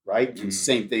taught. Right. And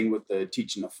same thing with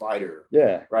teaching a fighter.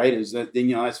 Yeah. Right. Is that then,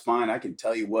 that's fine. I can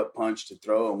tell you what punch to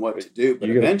throw and what to do,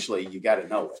 but eventually you got to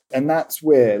know it. And that's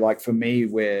where, like for me,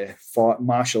 where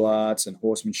martial arts and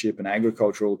horsemanship and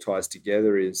agriculture all ties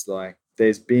together is like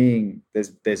there's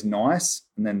nice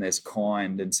and then there's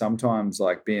kind. And sometimes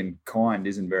like being kind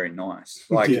isn't very nice.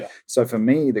 Like, so for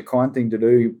me, the kind thing to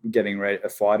do, getting a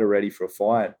fighter ready for a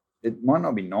fight, it might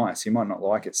not be nice. He might not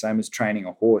like it. Same as training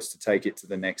a horse to take it to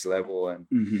the next level.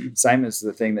 And same as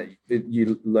the thing that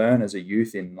you learn as a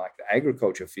youth in like the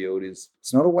agriculture field is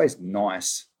it's not always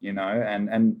nice,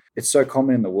 and it's so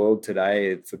common in the world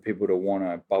today for people to want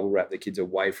to bubble wrap their kids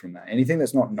away from that. Anything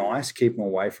that's not nice, keep them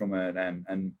away from it.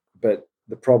 But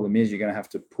the problem is you're going to have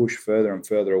to push further and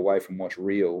further away from what's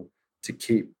real to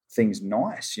keep things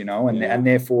nice, and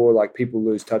therefore like people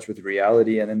lose touch with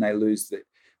reality and then they lose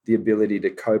the ability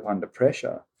to cope under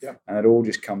pressure. Yeah. And it all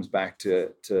just comes back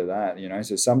to that,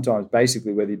 So sometimes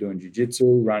basically whether you're doing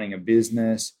jiu-jitsu, running a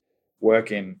business,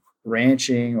 working,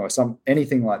 ranching or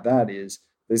anything like that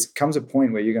there comes a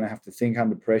point where you're going to have to think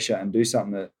under pressure and do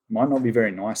something that might not be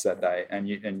very nice that day. And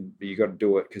you got to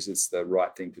do it because it's the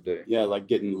right thing to do. Yeah. Like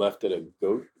getting left at a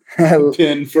goat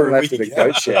pen for a week. At a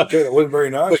goat shed. It wasn't very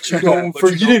nice. But you didn't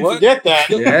forget that.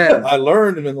 Yeah. I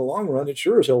learned, and in the long run, it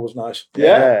sure as hell was nice.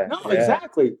 Yeah.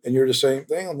 Exactly. And you're the same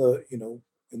thing on the,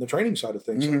 in the training side of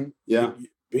things. Mm-hmm. Yeah.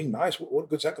 Being nice, what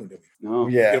good's that going to do me? No.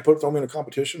 Yeah. You throw me in a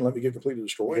competition and let me get completely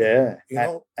destroyed. Yeah.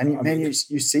 You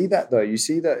see that though. You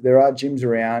see that there are gyms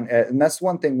around. And that's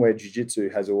one thing where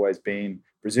jiu-jitsu has always been,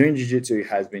 Brazilian jiu-jitsu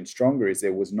has been stronger is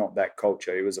there was not that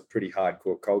culture. It was a pretty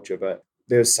hardcore culture, but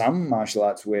there's some martial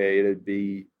arts where it'd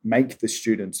be make the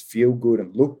students feel good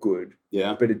and look good.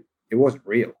 Yeah. But it wasn't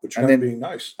real. But you're not being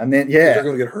nice. And then, they're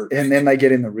going to get hurt. And then they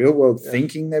get in the real world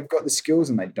thinking they've got the skills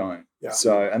and they don't. Yeah.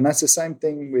 So, and that's the same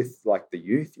thing with like the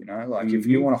youth, like if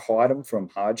you want to hide them from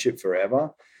hardship forever,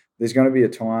 there's going to be a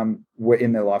time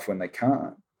in their life when they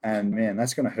can't. And man,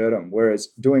 that's going to hurt them. Whereas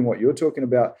doing what you're talking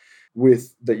about,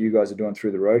 with that you guys are doing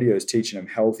through the rodeo is teaching them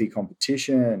healthy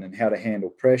competition and how to handle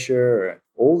pressure and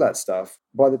all that stuff.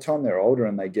 By the time they're older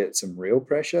and they get some real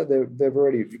pressure, they've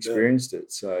already experienced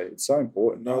it. So it's so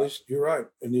important. No, you're right.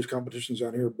 And these competitions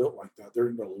out here are built like that. They're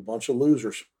a bunch of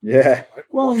losers. Yeah.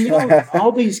 Well,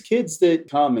 all these kids that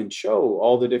come and show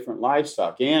all the different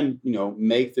livestock and,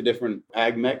 make the different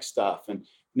ag mech stuff and,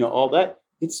 all that,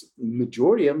 it's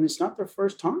majority of them, it's not their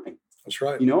first time. That's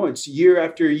right. It's year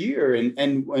after year,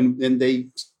 and they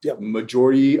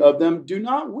majority of them do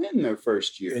not win their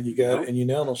first year. And you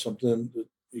now know something that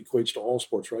equates to all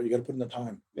sports, right? You got to put in the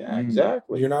time. Yeah,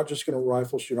 exactly. You're not just going to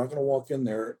rifle. So you're not going to walk in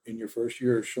there in your first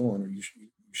year showing, or you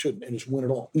shouldn't, and just win it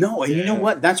all. No, and you know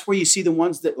what? That's where you see the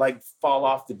ones that like fall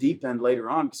off the deep end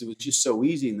later on because it was just so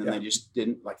easy, and then they just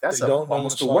didn't like. That's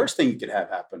almost the worst thing you could have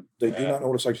happen. They do not know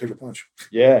what it's like to take a punch.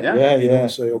 Yeah. You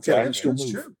say, okay, I can still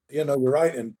move. True. You're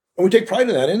right, and we take pride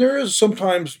in that. And there is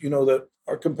sometimes, that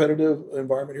our competitive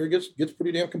environment here gets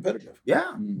pretty damn competitive.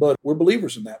 Yeah. But we're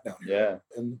believers in that down here. Yeah.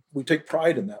 And we take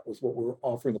pride in that with what we're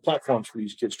offering the platforms for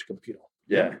these kids to compete on.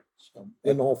 Yeah. So,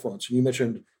 in all fronts. And you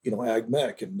mentioned, ag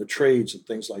mech and the trades and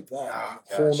things like that.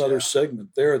 A whole nother segment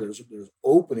there. There's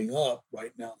opening up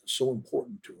right now that's so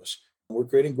important to us. We're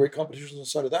creating great competitions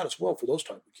inside of that as well for those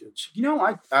type of kids.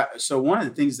 So one of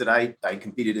the things that I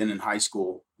competed in high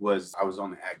school was I was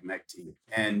on the ag mech team,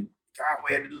 and God,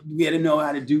 we had to know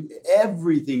how to do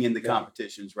everything in the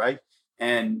competitions, right?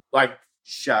 And like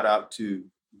shout out to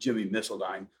Jimmy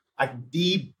Misseldine, like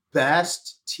the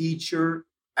best teacher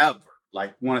ever,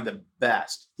 like one of the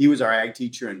best. He was our ag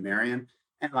teacher in Marion.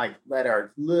 And like led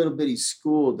our little bitty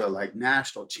school to like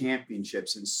national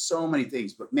championships and so many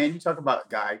things. But man, you talk about a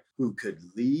guy who could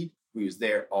lead. He was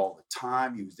there all the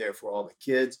time. He was there for all the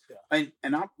kids. Yeah.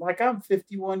 And I'm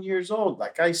 51 years old.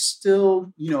 Like I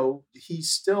still, he's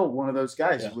still one of those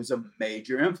guys who was a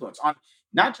major influence on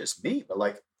not just me, but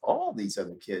like all these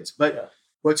other kids. But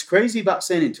what's crazy about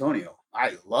San Antonio,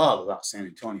 I love about San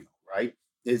Antonio, right,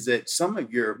 is that some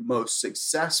of your most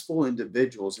successful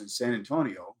individuals in San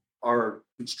Antonio are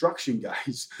construction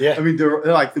guys. Yeah. I mean,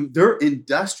 they're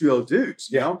industrial dudes,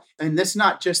 you know? And that's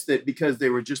not just that because they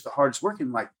were just the hardest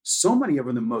working, like so many of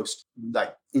them the most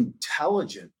like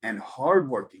intelligent and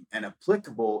hardworking and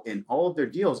applicable in all of their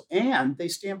deals. And they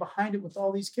stand behind it with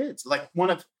all these kids. Like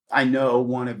I know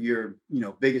one of your,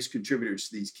 biggest contributors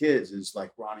to these kids is like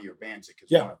Ronnie Urbanzik.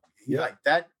 Like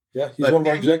that. Yeah, he's one of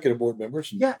our executive board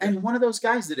members. And one of those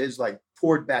guys that is like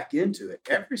poured back into it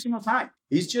every single time.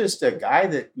 He's just a guy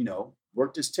that,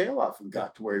 worked his tail off and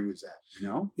got to where he was at,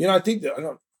 I think that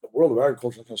the world of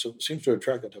agriculture seems to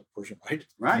attract that type of person, right?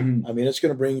 Right. Mm-hmm. I mean, it's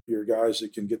going to bring your guys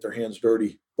that can get their hands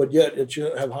dirty, but yet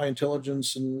have high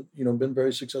intelligence and, been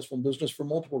very successful in business for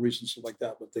multiple reasons like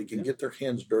that, but they can get their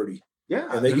hands dirty. Yeah,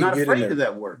 and they can not get afraid in there. of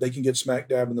that work. They can get smack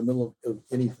dab in the middle of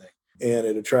anything. And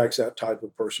it attracts that type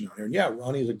of person out here. And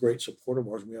Ronnie is a great supporter of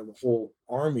ours. We have a whole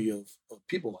army of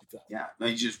people like that. Yeah,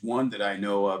 he's just one that I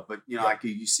know of. But, like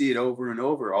you see it over and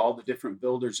over, all the different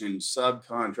builders and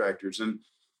subcontractors and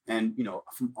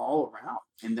from all around.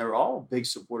 And they're all big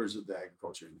supporters of the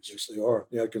agriculture industry. Yes, they are.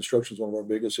 Yeah, construction is one of our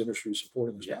biggest industries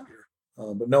supporting us out here.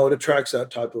 But no, it attracts that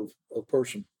type of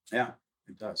person. Yeah,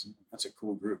 it does. That's a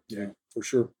cool group. Yeah, for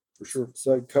sure.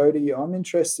 So, Cody, I'm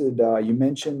interested. You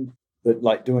mentioned that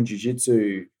like doing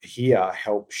jiu-jitsu here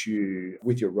helps you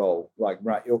with your role, like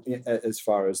right as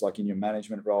far as like in your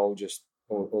management role, just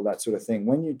all that sort of thing.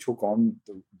 When you took on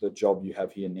the job you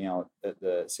have here now at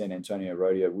the San Antonio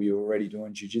Rodeo, were you already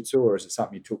doing jiu-jitsu or is it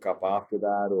something you took up after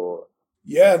that? Or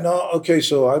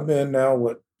so I've been now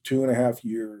 2.5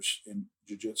 years in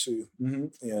jiu-jitsu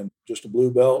and just a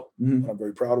blue belt. I'm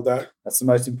very proud of that. That's the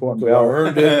most important belt. I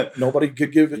earned it. Nobody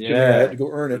could give it to me. I had to go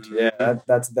earn it. Yeah,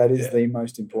 that is the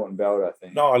most important belt, I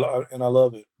think. No, I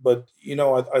love it. But,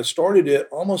 I started it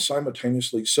almost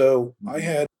simultaneously. So I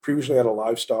had previously had a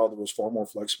lifestyle that was far more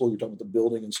flexible. You're talking about the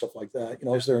building and stuff like that. I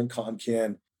was there in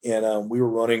Concan. And we were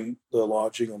running the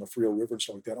lodging on the Frio River and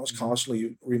stuff like that. I was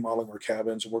constantly remodeling our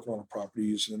cabins and working on the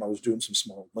properties. And then I was doing some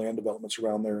small land developments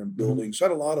around there and building. So I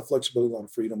had a lot of flexibility, a lot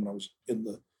of freedom when I was in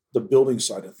the building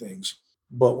side of things.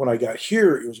 But when I got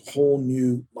here, it was a whole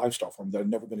new lifestyle for me that I'd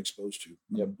never been exposed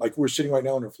to. Like we're sitting right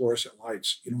now under fluorescent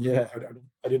lights. I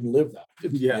didn't live that. I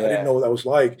didn't know what that was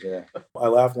like. Yeah. I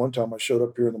laughed one time. I showed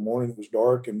up here in the morning. It was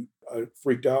dark. And I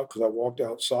freaked out because I walked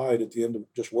outside at the end of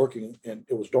just working and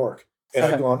it was dark. And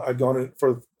I'd gone in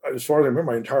for, as far as I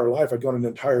remember, my entire life, I'd gone an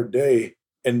entire day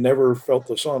and never felt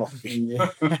the sun on me. I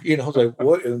was like,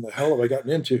 what in the hell have I gotten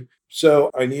into?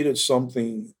 So I needed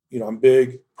something, I'm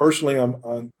big, personally,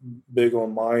 I'm big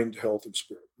on mind, health, and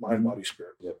spirit, mind, body,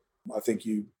 spirit. Yep. I think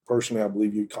I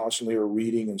believe you constantly are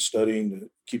reading and studying to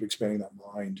keep expanding that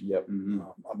mind. Yep.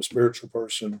 I'm a spiritual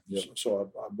person, Yep.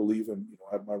 so I believe in,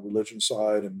 I have my religion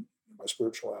side and my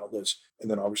spiritual outlets, and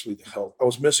then obviously the health. I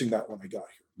was missing that when I got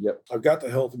here. Yep. I've got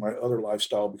the health in my other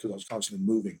lifestyle because I was constantly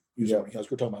moving, using my hands.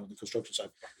 We're talking about on the construction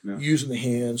side, using the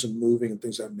hands and moving and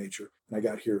things of that nature. And I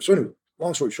got here. So anyway,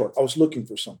 long story short, I was looking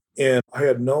for something, and I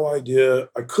had no idea.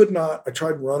 I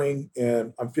tried running,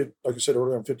 and like I said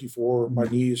earlier, I'm 54. My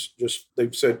knees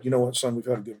they've said, you know what, son, we've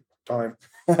had a good time.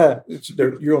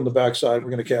 You're on the backside.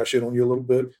 We're going to cash in on you a little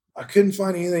bit. I couldn't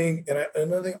find anything, and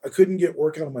another thing, I couldn't get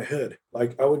work out of my head.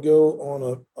 Like I would go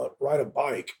on ride a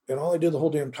bike, and all I did the whole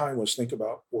damn time was think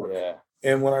about work. Yeah.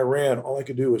 And when I ran, all I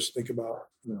could do was think about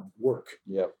work.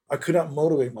 Yep. I could not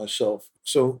motivate myself.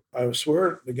 So I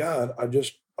swear to God,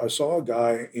 I saw a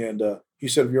guy, and he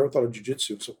said, "Have you ever thought of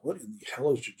jiu-jitsu?" I said, "What in the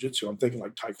hell is jiu-jitsu?" I'm thinking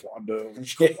like taekwondo. And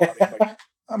karate. Like,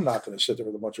 I'm not going to sit there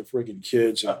with a bunch of friggin'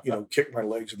 kids and kick my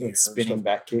legs in the air, spinning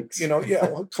back kicks.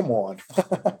 Well, come on.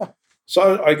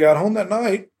 So I got home that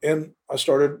night and I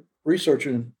started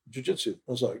researching jiu-jitsu.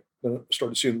 I was like, I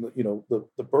started seeing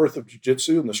the birth of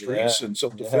jiu-jitsu in the streets and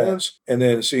self-defense, and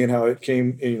then seeing how it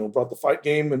came, brought the fight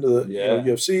game into the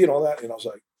UFC and all that. And I was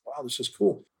like, wow, this is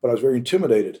cool. But I was very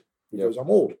intimidated because I'm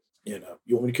old. You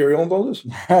want me to carry on with all this?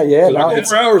 Yeah, no, I go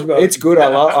for hours about it's good. I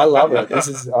love it.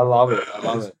 I love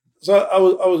it. So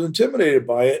I was intimidated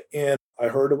by it, and I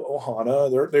heard of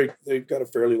Ohana. They've got a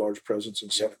fairly large presence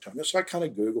in San Antonio. So I kind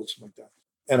of Googled something like that.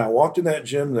 And I walked in that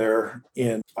gym there,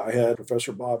 and I had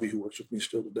Professor Bobby, who works with me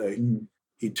still today. Mm-hmm.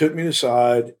 He took me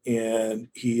aside, and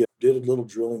he did a little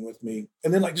drilling with me.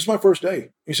 And then, just my first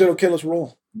day, he said, "Okay, let's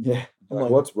roll." Yeah. I'm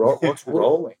like, what's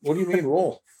rolling? What do you mean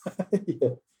roll?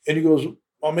 Yeah. And he goes,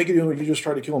 "I'll make it you just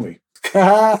try to kill me."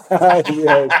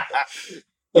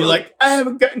 You're like, I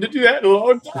haven't gotten to do that in a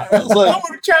long time. I was like, I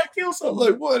want to try to kill someone.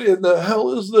 I'm like, what in the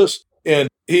hell is this? And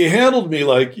he handled me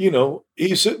like,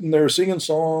 he's sitting there singing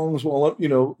songs while,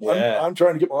 I'm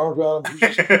trying to get my arms around him.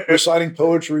 He's just reciting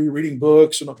poetry, reading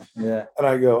books. And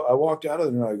I walked out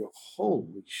of there and I go,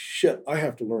 holy shit, I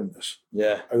have to learn this.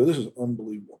 Yeah. I go, this is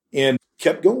unbelievable. And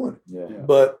kept going. Yeah.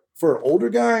 But for an older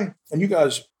guy, and you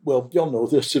guys, well, y'all know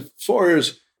this, as far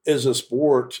as a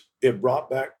sport, it brought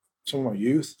back some of my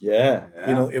youth. Yeah.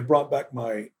 It brought back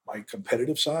my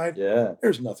competitive side. Yeah.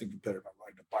 There's nothing competitive about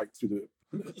riding a bike through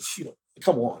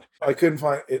come on. I couldn't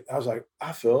find it. I was like,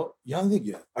 I felt young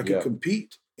again. I could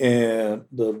compete. And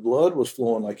the blood was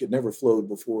flowing like it never flowed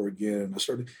before again.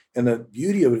 And the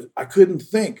beauty of it, I couldn't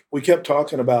think. We kept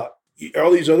talking about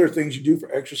all these other things you do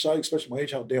for exercise, especially my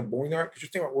age, how damn boring they are. Because you're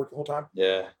thinking about work the whole time.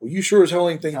 Yeah. Well, you sure as hell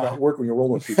ain't thinking about work when you're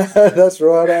rolling with people. That's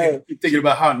right. You're thinking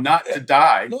about how not to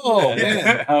die. No,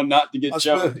 man. How not to get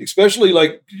jumped. Especially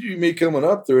like me coming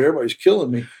up through it, everybody's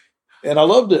killing me. And I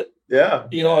loved it. Yeah.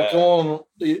 I call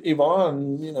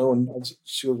Yvonne, and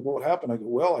she goes, what happened? I go,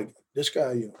 well, this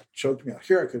guy, choked me out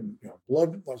here. I couldn't,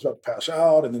 blood, I was about to pass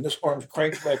out. And then this arm's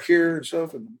cranked back here and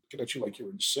stuff. And looking at you like you're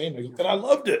insane. And I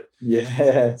loved it.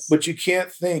 Yes. But you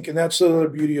can't think. And that's the other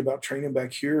beauty about training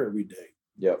back here every day.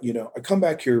 Yep. I come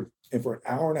back here and for an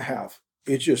hour and a half,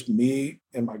 it's just me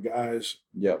and my guys.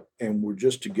 Yep. And we're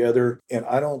just together. And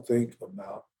I don't think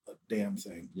about a damn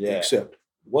thing except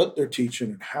what they're teaching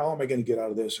and how am I going to get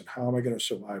out of this and how am I going to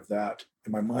survive that?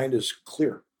 And my mind is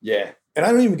clear. Yeah. And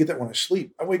I don't even get that when I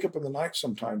sleep. I wake up in the night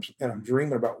sometimes and I'm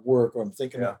dreaming about work or I'm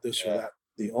thinking about this or that.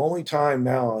 The only time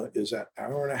now is that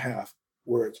hour and a half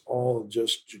where it's all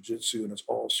just jiu-jitsu and it's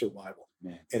all survival.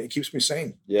 Man. And it keeps me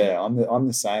sane. Yeah, I'm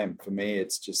the same. For me,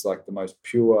 it's just like the most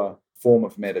pure form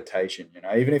of meditation.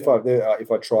 Even if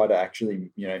I try to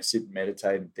actually sit and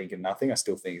meditate and think of nothing, I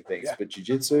still think of things. But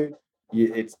jiu-jitsu,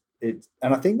 it's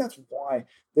and I think that's why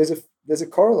there's a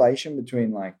correlation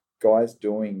between like guys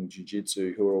doing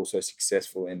jiu-jitsu who are also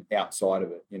successful in outside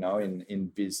of it,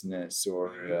 in business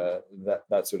or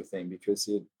that sort of thing, because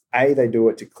they do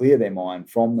it to clear their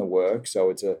mind from the work. So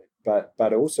it's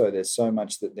but also there's so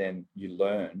much that then you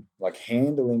learn, like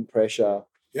handling pressure.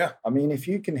 Yeah. I mean, if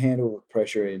you can handle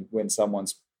pressure when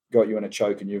someone's got you in a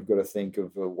choke and you've got to think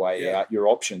of a way out, your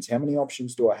options. How many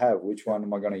options do I have? Which one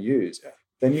am I going to use? Yeah.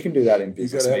 Then you can do that in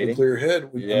business meeting. You got to have a clear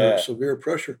head under severe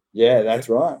pressure. Yeah, that's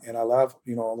right. And I laugh,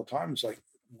 all the time. It's like,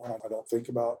 I don't think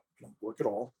about work at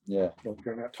all. Yeah.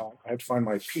 During that time, I have to find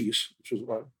my peace, which is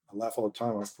what I laugh all the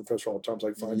time. I'm a professor all the time. It's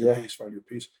like, find your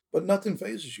peace. But nothing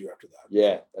phases you after that.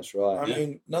 Yeah, that's right. I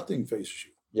mean, nothing phases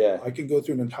you. Yeah. I can go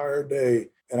through an entire day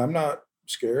and I'm not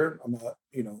scared. I'm not,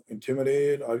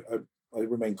 intimidated. I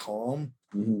remain calm.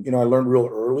 Mm-hmm. I learned real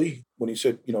early when he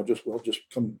said, just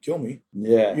come kill me.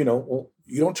 Yeah.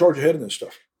 You don't charge ahead in this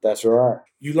stuff. That's right.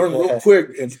 You learn real quick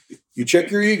and you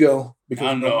check your ego Because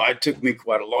I don't know. It took me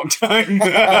quite a long time.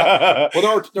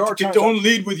 Well, there are times don't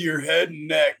lead with your head and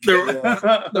neck.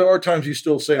 there are times you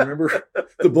still say, remember,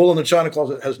 the bull in the china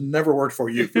closet has never worked for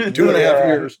you for 2.5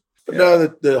 years. But now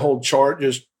the whole chart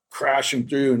just crashing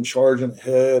through and charging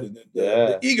ahead, and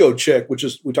the ego check, which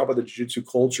is, we talk about the jiu-jitsu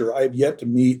culture. I have yet to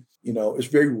meet, it's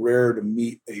very rare to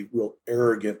meet a real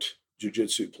arrogant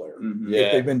jiu-jitsu player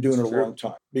if they've been doing it a long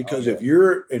time. Because if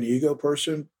you're an ego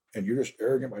person and you're just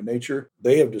arrogant by nature,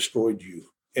 they have destroyed you,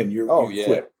 and you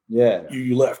quit. Yeah,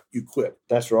 you left, you quit.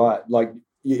 That's right. Like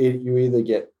you either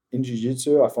get in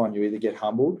jiu-jitsu, I find you either get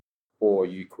humbled or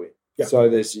you quit. Yeah. So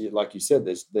there's, like you said,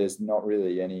 there's not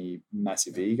really any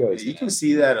massive egos. You can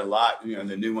see that a lot,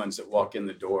 the new ones that walk in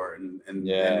the door, and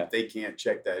if they can't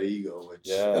check that ego,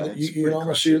 you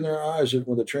almost see it in their eyes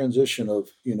with the transition of,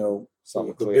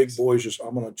 the big boys just,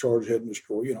 I'm going to charge ahead and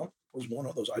destroy, was one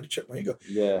of those. I had to check my ego.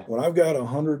 Yeah. When I've got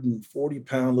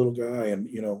 140-pound little guy and,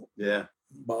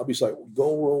 Bobby's like,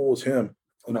 go roll with him.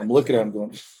 And I'm looking at him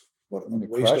going, what a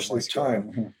waste of my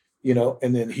time,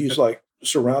 and then he's like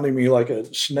surrounding me like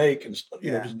a snake and stuff,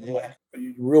 just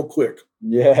real quick.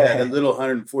 Yeah. That little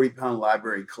 140-pound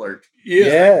library clerk.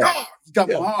 Yeah. Oh, he got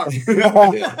my arm.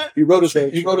 He rode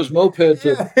his moped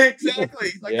to. Exactly.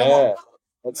 Like, yeah.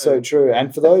 That's so true.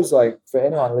 And for those, for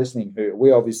anyone listening who,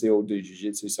 we obviously all do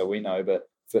jiu-jitsu, so we know, but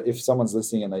if someone's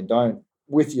listening and they don't,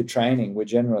 with your training, we're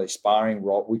generally sparring,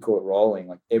 we call it rolling,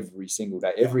 like every single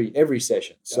day, every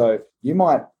session. Yeah. So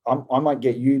I might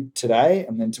get you today,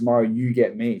 and then tomorrow you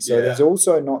get me. So there's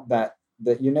also not that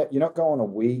you're not going a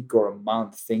week or a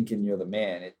month thinking you're the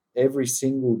man. Every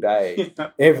single day,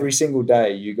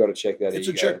 you got to check that. It's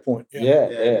ego. A checkpoint.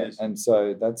 Yeah. And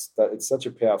so it's such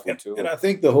a powerful tool. And I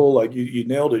think the whole, you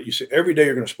nailed it. You said every day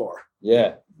you're going to spar.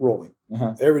 Yeah. Rolling.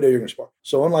 Every day you're going to spar.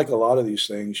 So unlike a lot of these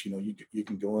things, you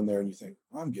can go in there and you think,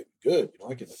 I'm getting good.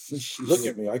 I can look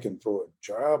at me. I can throw a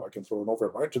jab. I can throw an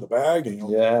overhead right to the bag.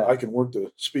 And, I can work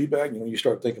the speed bag. You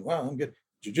start thinking, wow, I'm good.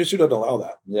 Jiu-jitsu doesn't allow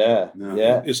that. Yeah. No.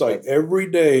 Yeah. It's like every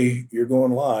day you're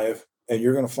going live and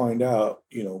you're going to find out,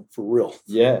 for real.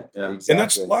 Yeah. Exactly. And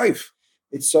that's life.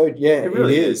 It's so, it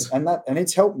really is. And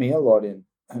it's helped me a lot in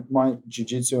my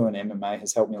jiu-jitsu, and MMA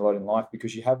has helped me a lot in life,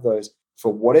 because you have those,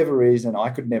 for whatever reason, I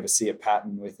could never see a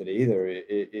pattern with it either.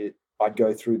 I'd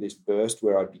go through this burst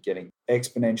where I'd be getting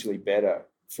exponentially better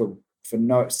for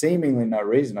seemingly no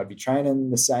reason. I'd be training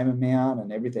the same amount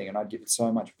and everything, and I'd get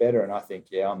so much better. And I think,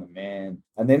 I'm the man.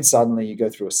 And then suddenly you go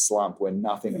through a slump where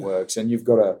nothing works, and you've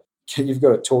got to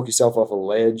talk yourself off a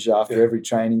ledge after every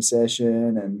training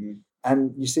session.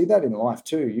 And you see that in life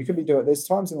too. You can be there's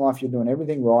times in life you're doing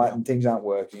everything right and things aren't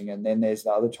working. And then there's the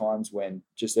other times when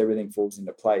just everything falls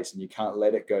into place and you can't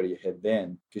let it go to your head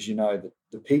then, because that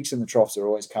the peaks and the troughs are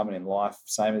always coming in life,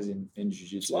 same as in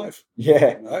jiu-jitsu. Life.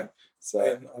 Yeah. Right. So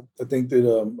and I think that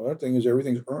another thing is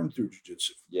everything's earned through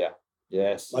jiu-jitsu. Yeah.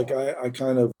 Yes. Like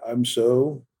I'm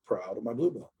so proud of my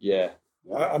blue belt. Yeah.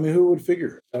 I mean, who would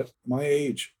figure at my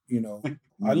age,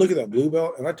 I look at that blue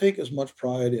belt and I take as much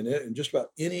pride in it and just about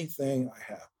anything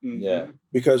I have. Yeah.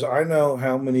 Because I know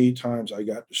how many times I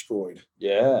got destroyed.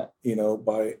 Yeah.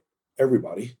 By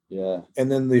everybody. Yeah.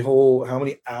 And then the whole, how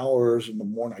many hours in the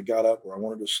morning I got up where I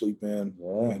wanted to sleep in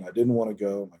and I didn't want to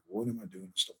go. I'm like, what am I doing?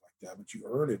 And stuff like that. But you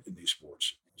earn it in these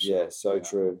sports. So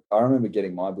true. I remember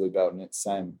getting my blue belt, and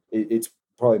it's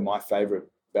probably my favorite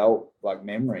belt,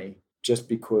 memory, just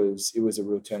because it was a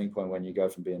real turning point when you go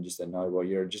from being just a nobody,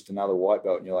 you're just another white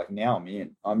belt, and you're like, now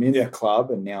I'm in the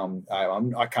club, and now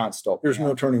I can't stop. There's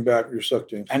no turning back. You're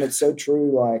sucked in. And it's so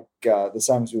true. The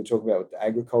same as we were talking about with the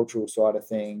agricultural side of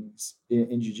things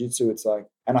in jiu-jitsu, it's like,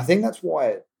 and I think that's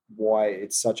why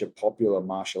it's such a popular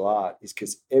martial art, is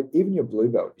because even your blue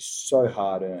belt is so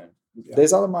hard earned. Yeah.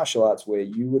 There's other martial arts where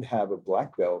you would have a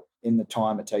black belt in the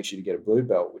time it takes you to get a blue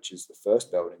belt, which is the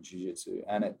first belt in jiu-jitsu.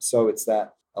 And it's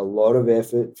that a lot of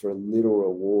effort for a little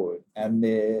reward. And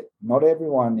not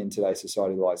everyone in today's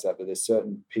society likes that, but there's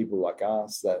certain people like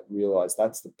us that realize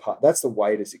that's the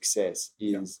way to success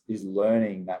is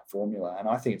learning that formula. And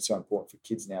I think it's so important for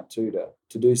kids now too,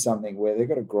 to do something where they've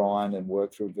got to grind and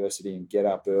work through adversity and get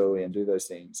up early and do those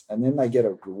things. And then they get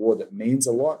a reward that means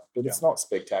a lot, but it's not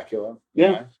spectacular.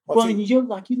 Yeah. Well, and you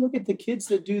look at the kids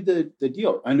that do the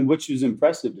deal, and which is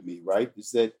impressive to me, right?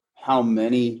 Is that how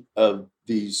many of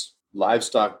these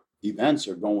livestock events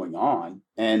are going on,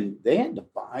 and they had to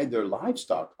buy their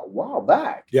livestock a while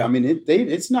back. Yeah. I mean,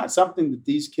 it's not something that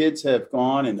these kids have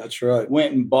gone and that's right.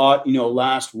 went and bought,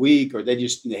 last week, or they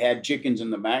had chickens in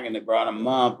the back and they brought them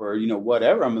up, or,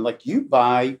 whatever. I mean, you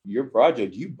buy your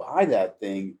project, you buy that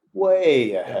thing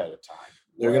way ahead of time.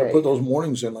 They're going to put those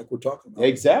mornings in like we're talking about.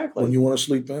 Exactly. When you want to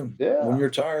sleep in, when you're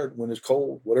tired, when it's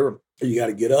cold, whatever, you got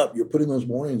to get up. You're putting those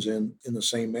mornings in the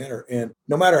same manner. And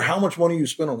no matter how much money you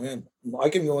spend on animal, I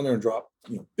can go in there and drop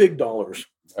big dollars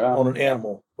on an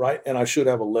animal, right? And I should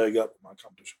have a leg up in my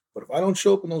competition. But if I don't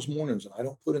show up in those mornings and I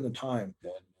don't put in the time,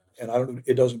 and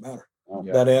it doesn't matter.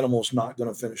 That animal's not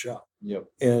going to finish out. Yep.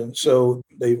 And so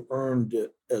they've earned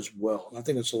it as well. And I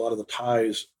think it's a lot of the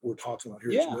ties we're talking about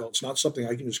here as well. It's not something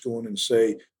I can just go in and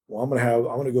say, well, I'm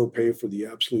going to go pay for the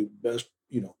absolute best,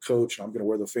 coach, and I'm going to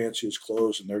wear the fanciest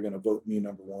clothes and they're going to vote me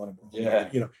number one.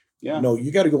 No,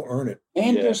 you got to go earn it.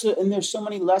 And there's so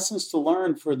many lessons to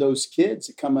learn for those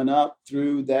kids coming up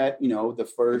through that,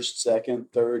 the first, second,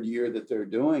 third year that they're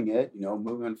doing it,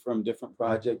 moving from different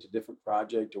project to different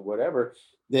project or whatever,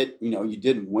 that, you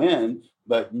didn't win,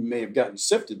 but you may have gotten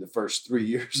sifted the first 3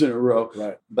 years in a row.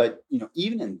 Right. But,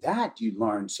 even in that, you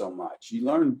learn so much. You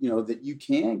learn, that you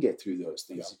can get through those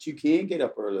things, that you can get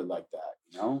up early like that,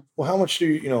 Well, how much do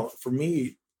you, for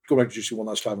me, go back to just one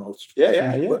last time.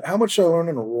 Yeah. But how much do I learn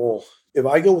in a role? If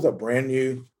I go with a brand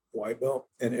new white belt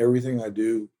and everything I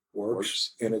do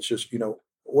works. And it's just,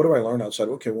 what do I learn outside?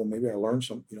 Okay, well, maybe I learned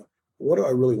some, what do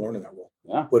I really learn in that role?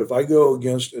 Yeah. But if I go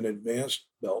against an advanced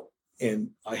belt and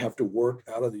I have to work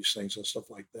out of these things and stuff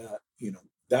like that,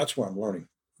 that's where I'm learning.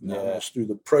 It's through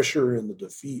the pressure and the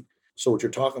defeat. So what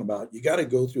you're talking about, you got to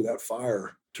go through that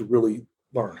fire to really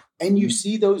learn. And you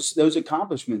see those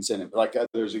accomplishments in it. Like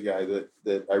there's a guy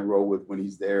that I roll with when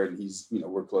he's there, and he's,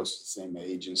 we're close to the same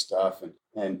age and stuff.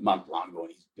 And Montblanco,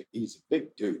 and he's a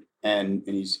big dude, and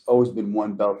he's always been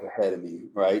one belt ahead of me,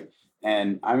 right?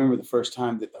 And I remember the first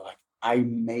time that I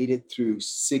made it through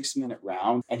 6-minute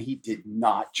round, and he did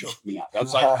not choke me out. I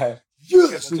was like,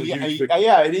 yes, and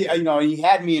he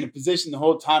had me in a position the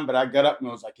whole time, but I got up and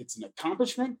I was like, it's an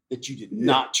accomplishment that you did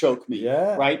not choke me.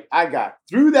 Yeah. Right? I got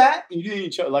through that and you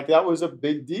didn't choke. Like, that was a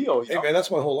big deal. Hey, man,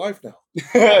 that's my whole life now.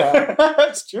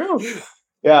 That's true.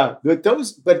 Yeah. But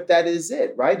that is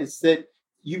it, right? It's that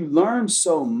you learn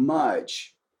so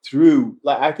much through,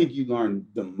 I think you learn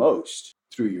the most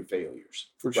through your failures.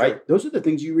 For sure. Right? Those are the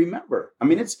things you remember. I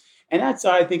mean, and that's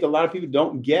I think a lot of people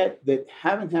don't get, that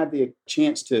haven't had the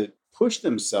chance to push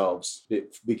themselves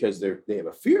because they have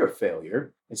a fear of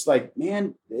failure. It's like,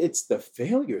 man, it's the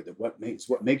failure that what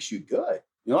makes you good.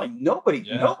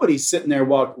 Nobody's sitting there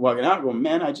walking out going,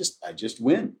 man, I just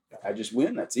win. I just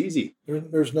win. That's easy.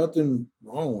 There's nothing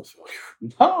wrong with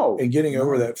failure. No. And getting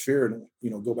over that fear and,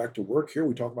 go back to work here.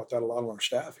 We talk about that a lot on our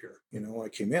staff here. When I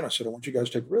came in, I said, I want you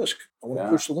guys to take risk. I want to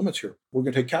push the limits here. We're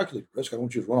going to take calculated risk. I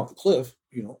want you to run off the cliff,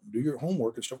 do your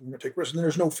homework and stuff. We're going to take risks. And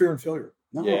there's no fear in failure.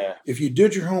 No. Yeah. If you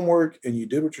did your homework and you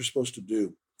did what you're supposed to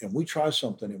do, and we try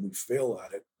something and we fail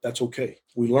at it, that's okay.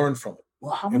 We learn from it.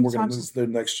 Well, and we're going to move to the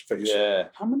next phase. Yeah.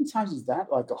 How many times is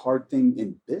that like a hard thing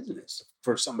in business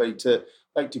for somebody to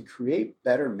create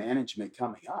better management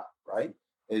coming up, right?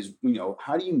 Is,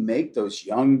 how do you make those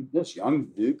young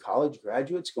new college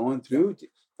graduates going through,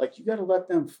 you got to let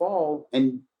them fall.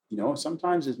 And,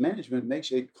 sometimes as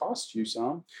management it costs you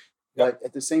some, but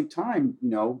at the same time,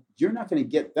 you're not going to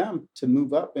get them to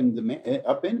move up into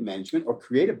management or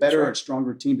create a better and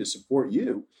stronger team to support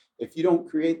you if you don't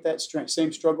create that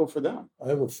same struggle for them. I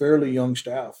have a fairly young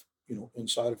staff,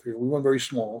 inside of here. We run very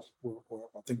small.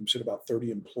 I think we sit about 30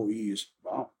 employees.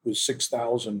 Wow. With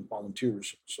 6,000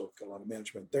 volunteers. So got a lot of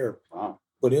management there. Wow.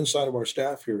 But inside of our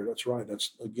staff here, that's right.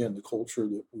 That's, again, the culture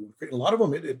that we were creating. A lot of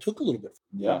them, it took a little bit.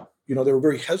 Yeah. They were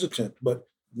very hesitant. But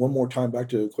one more time back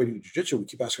to equating to jiu-jitsu, we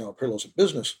keep asking about parallels in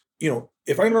business.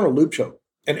 If I learn a loop choke,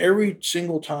 and every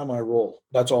single time I roll,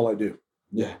 that's all I do.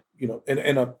 Yeah.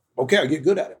 Okay, I get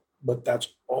good at it. But that's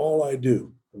all I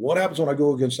do. What happens when I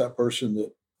go against that person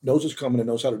that knows it's coming and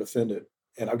knows how to defend it,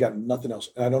 and I've got nothing else,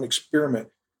 and I don't experiment?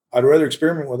 I'd rather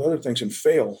experiment with other things and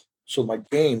fail so my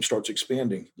game starts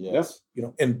expanding. Yes.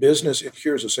 In business, it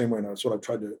here is the same way. And that's what I've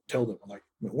tried to tell them. I'm like,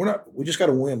 we just got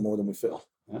to win more than we fail.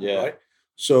 Yeah. Right?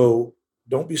 So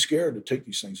don't be scared to take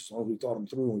these things as long as we thought them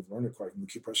through and we've learned it quite, and we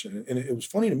keep pressing it. And it was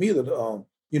funny to me that,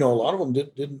 a lot of them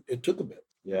didn't, it took a bit.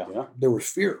 Yeah. There was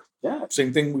fear. Yeah.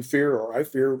 Same thing we fear, or I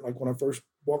fear, like when I first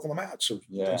walk on the mat. So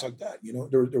things like that,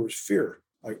 there was fear.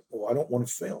 Like, I don't want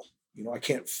to fail. I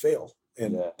can't fail.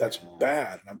 And that's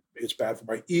bad. And it's bad for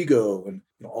my ego. And,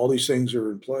 all these things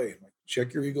are in play. And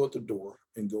check your ego at the door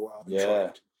and go out and try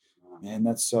it. Man,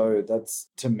 that's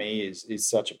to me is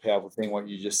such a powerful thing. What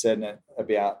you just said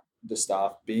about the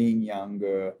staff being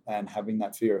younger and having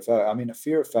that fear of failure. I mean, a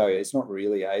fear of failure is not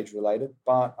really age related,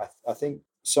 but I think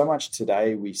so much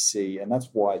today we see, and that's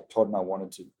why Todd and I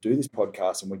wanted to do this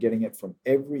podcast, and we're getting it from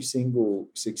every single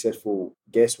successful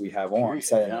guest we have on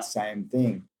saying the same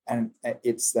thing. And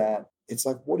it's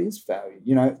like, what is failure?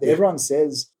 You know, everyone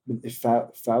says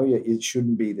failure, it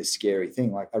shouldn't be the scary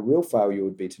thing. Like, a real failure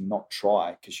would be to not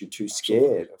try because you're too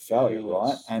scared of failure,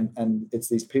 right? And it's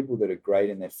these people that are great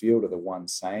in their field are the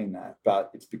ones saying that, but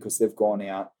it's because they've gone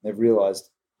out, they've realized,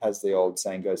 as the old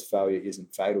saying goes, failure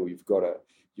isn't fatal. You've got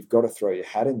to throw your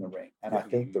hat in the ring. And I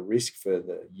think the risk for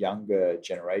the younger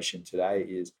generation today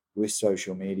is, with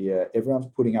social media, everyone's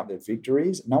putting up their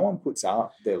victories. No one puts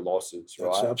up their losses, right?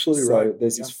 That's absolutely so right.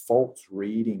 There's this false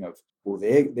reading of, well,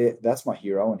 that's my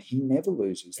hero and he never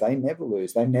loses. They never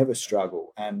lose. They never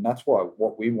struggle. And that's why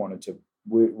what we wanted to,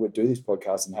 we do this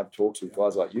podcast and have talks with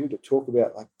guys like you to talk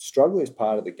about, like, struggle is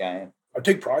part of the game. I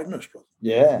take pride in this, brother.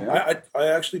 Yeah. I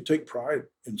actually take pride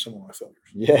in some of my failures.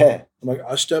 Yeah. I'm like,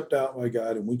 I stepped out my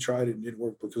guide and we tried it and it didn't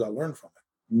work because I learned from it.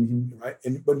 Mm-hmm. Right.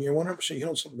 But you're 100%, you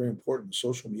know, something very important, the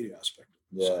social media aspect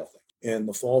of this sort of thing. And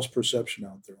the false perception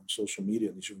out there on social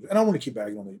media. And I want to keep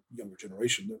bagging on the younger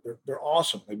generation. They're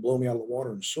awesome. They blow me out of the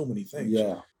water in so many things.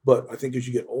 Yeah. But I think as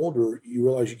you get older, you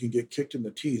realize you can get kicked in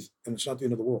the teeth and it's not the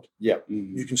end of the world. Yeah.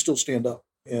 Mm-hmm. You can still stand up.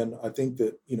 And I think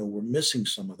that, you know, we're missing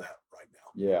some of that right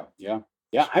now. Yeah. Yeah.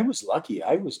 Yeah, I was lucky.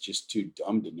 I was just too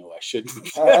dumb to know I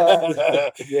shouldn't.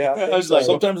 Yeah, I was like,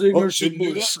 sometimes they shouldn't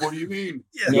do that. What do you mean?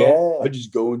 Yeah. I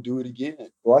just go and do it again.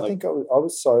 Well, I think I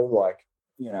was so, like,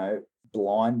 you know,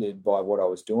 blinded by what I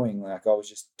was doing. Like, I was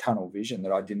just tunnel vision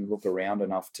that I didn't look around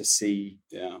enough to see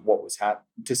what was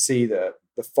happening, to see the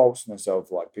falseness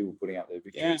of, like, people putting up their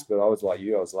victories. But I was like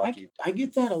you, I was lucky. I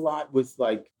get that a lot with,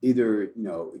 like, either, you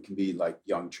know, it can be like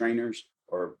young trainers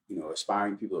or, you know,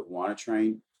 aspiring people that want to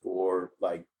train, or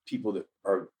like people that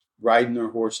are riding their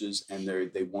horses and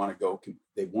they want to go,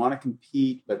 they want to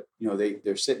compete, but, you know,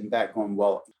 they're sitting back going,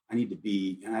 well, I need to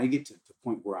be, and I get to the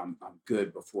point where I'm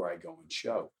good before I go and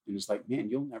show. And it's like, man,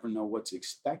 you'll never know what's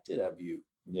expected of you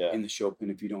in the show pen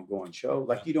if you don't go and show.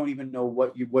 Like, you don't even know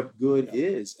what good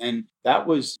is. And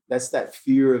that's that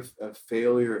fear of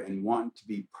failure and wanting to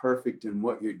be perfect in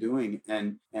what you're doing.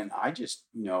 And I just,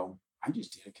 you know, I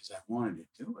just did it because I wanted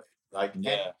to do it. Like,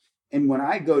 and when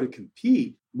I go to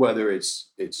compete, whether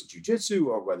it's jiu-jitsu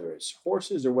or whether it's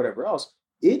horses or whatever else,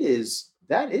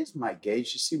 that is my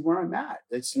gauge to see where I'm at.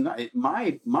 It's not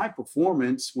my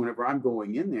performance whenever I'm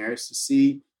going in there is to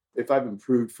see if I've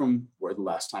improved from where the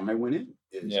last time I went in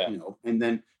is, you know, and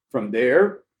then from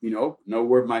there, you know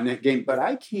where my net game, but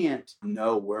I can't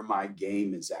know where my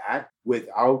game is at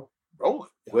without rolling,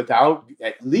 without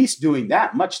at least doing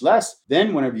that, much less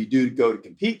then whenever you do go to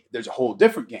compete, there's a whole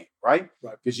different game, right?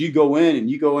 Because you go in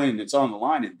and it's on the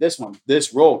line, and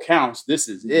this roll counts, this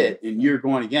is it, and you're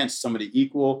going against somebody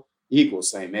equal,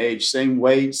 same age, same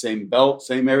weight, same belt,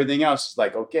 same everything else. It's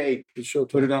like, okay,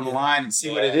 put it on the line and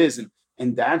see what it is,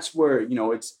 and that's where, you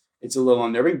know, it's a little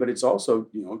unnerving, but it's also,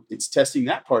 you know, it's testing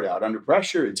that part out under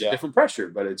pressure. It's a different pressure,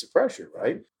 but it's a pressure,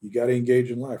 right? You got to engage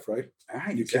in life, right?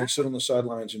 You can't sit on the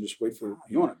sidelines and just wait for.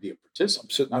 You want to be a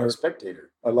participant, I'm sitting not there, a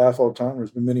spectator. I laugh all the time.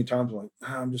 There's been many times I'm like,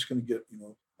 I'm just going to get, you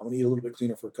know, I'm going to eat a little bit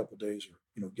cleaner for a couple of days, or,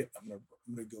 you know, I'm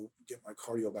going to go get my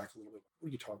cardio back a little bit. What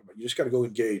are you talking about? You just got to go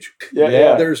engage.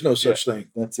 Yeah. There's no such thing.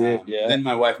 That's it. Yeah. Then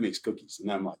my wife makes cookies,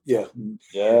 and I'm like, I'm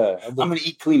going to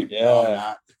eat cleaner. Yeah. No, I'm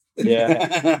not.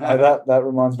 Yeah. That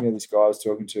reminds me of this guy I was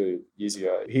talking to years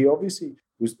ago. He obviously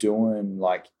was doing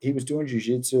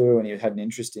jiu-jitsu, and he had an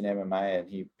interest in MMA, and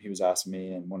he was asking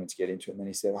me and wanted to get into it. And then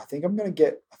he said, I think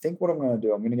what I'm going to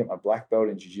do, I'm going to get my black belt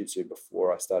in jiu-jitsu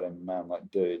before I start MMA. I'm like,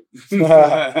 dude, just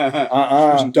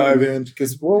dive in.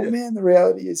 Because, man, the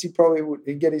reality is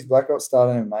he'd get his black belt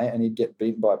started in MMA and he'd get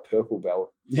beaten by a purple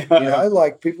belt. You know,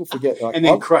 like, people forget, like, and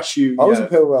then crush you. I was a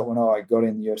purple belt when I got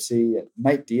in the UFC. And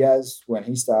Nate Diaz, when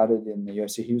he started in the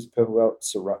UFC, he was a purple belt.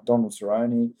 Donald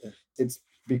Cerrone. It's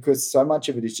because so much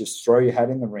of it is just throw your hat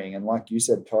in the ring. And like you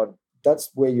said, Todd,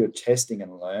 that's where you're testing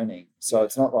and learning. So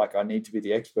it's not like I need to be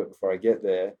the expert before I get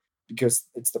there, because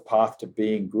it's the path to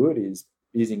being good is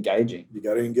engaging. You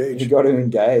got to engage. You got to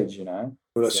engage, you know.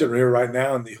 But I'm sitting here right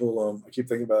now, and the whole, I keep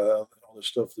thinking about all this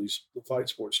stuff, the fight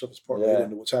sports stuff is partly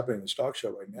into what's happening in the stock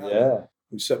show right now. Yeah.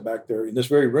 We sat back there in this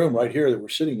very room right here that we're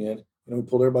sitting in, and we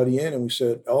pulled everybody in, and we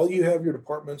said, all you have your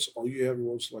departments, all you have your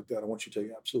roles like that, I want you to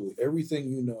take absolutely everything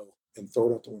you know and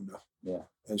throw it out the window. Yeah.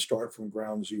 And start from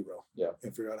ground zero. Yeah.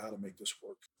 And figure out how to make this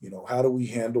work. You know, how do we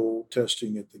handle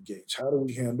testing at the gates? How do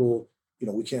we handle, you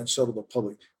know, we can't settle the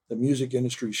public. The music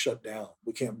industry shut down.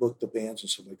 We can't book the bands and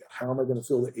stuff like that. How am I going to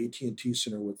fill the AT&T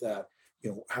Center with that?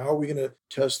 You know, how are we going to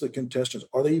test the contestants?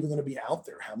 Are they even going to be out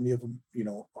there? How many of them, you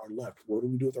know, are left? What do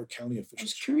we do with our county officials? I'm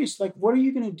just curious, like, what are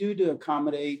you going to do to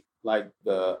accommodate like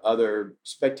the other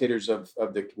spectators of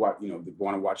the that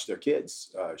want to watch their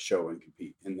kids show and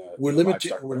compete in the We're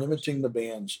livestock limiting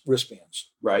the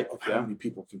wristbands, right of how many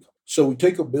people can come. So we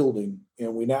take a building,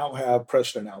 and we now have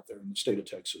precedent out there in the state of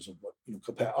Texas of what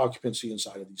occupancy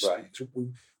inside of these things.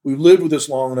 We've lived with this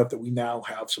long enough that we now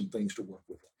have some things to work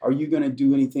with. Are you going to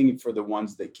do anything for the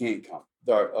ones that can't come?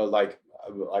 Like,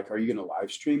 are you going to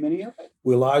live stream any of it?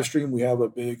 We'll live stream. We have a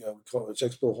big, we call it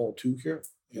Expo Hall 2 here.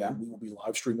 Yeah. We will be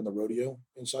live streaming the rodeo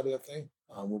inside of that thing.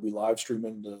 We'll be live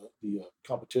streaming the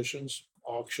competitions,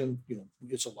 auction.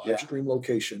 It's a live stream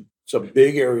location. It's a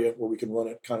big area where we can run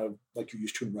it kind of like you're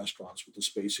used to in restaurants with the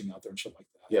spacing out there and stuff like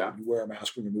that. Yeah. You wear a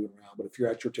mask when you're moving around, but if you're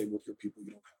at your table with your people,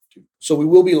 you don't have to. So we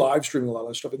will be live streaming a lot of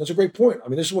that stuff. And that's a great point. I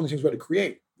mean, this is one of the things we had to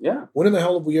create. Yeah. When in the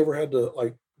hell have we ever had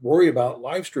to worry about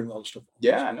live streaming all this stuff?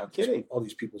 No kidding. All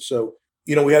these people. So,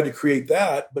 we had to create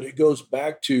that, but it goes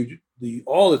back to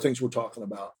all the things we're talking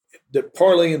about that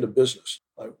parlay into business.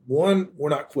 Like, one, we're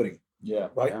not quitting. Yeah.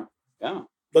 Right? Yeah.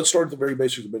 Let's start at the very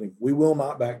basics of the beginning. We will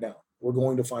not back down. We're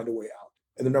going to find a way out.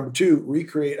 And then number two,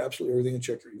 recreate absolutely everything and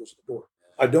check your eagles at the door.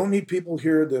 I don't need people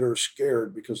here that are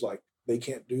scared because they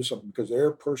can't do something because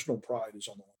their personal pride is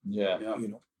on the line. Yeah. And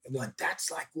then, But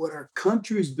that's like what our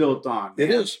country is built on. It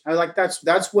man. is.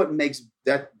 That's what makes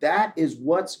that is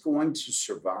what's going to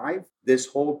survive this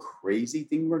whole crazy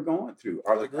thing we're going through.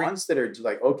 Are the ones that are just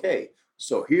like, okay,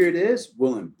 so here it is.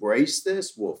 We'll embrace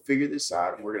this. We'll figure this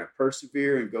out, and we're going to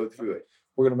persevere and go through it.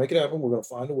 we're going to make it happen. We're going to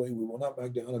find a way. We will not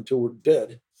back down until we're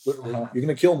dead. Literally, you're going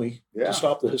to kill me to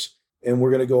stop this. And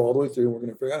we're going to go all the way through. And we're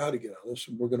going to figure out how to get out of this.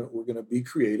 And we're going to be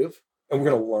creative, and we're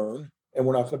going to learn, and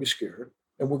we're not going to be scared.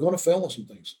 And we're going to fail on some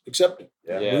things. Accept it.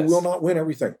 Yes. We will not win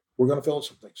everything. We're going to fail at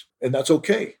some things, and that's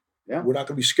okay. Yeah. We're not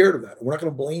going to be scared of that. And we're not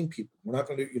going to blame people. We're not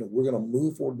going to, we're going to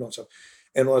move forward on stuff.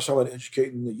 And let's talk about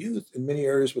educating the youth in many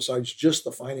areas besides just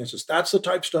the finances. That's the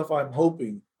type of stuff I'm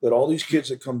hoping that all these kids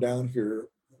that come down here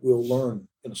will learn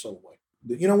in a subtle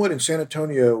way. You know what? In San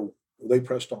Antonio, they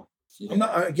pressed on.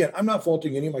 Yeah. I'm not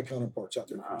faulting any of my counterparts out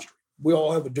there in the country. We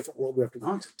all have a different world we have to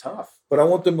work. It's tough. But I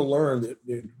want them to learn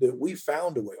that we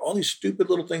found a way. All these stupid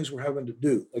little things we're having to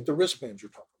do, like the wristbands you're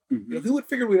talking about. Mm-hmm. Who would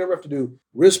figure we'd ever have to do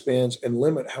wristbands and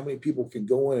limit how many people can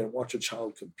go in and watch a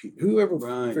child compete? Who ever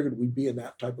figured we'd be in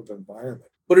that type of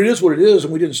environment? But it is what it is,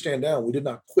 and we didn't stand down. We did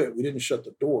not quit. We didn't shut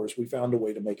the doors. We found a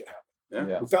way to make it happen.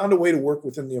 Yeah. We found a way to work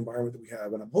within the environment that we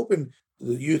have. And I'm hoping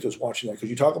the youth is watching that, because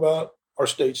you talk about our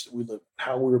states that we live in,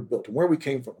 how we were built and where we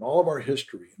came from, and all of our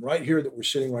history. And right here that we're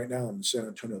sitting right now in San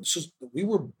Antonio, we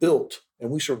were built and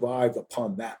we survived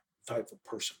upon that type of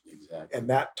person. Exactly. And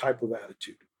that type of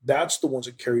attitude. That's the ones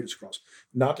that carried us across.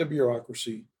 Not the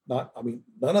bureaucracy, none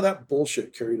of that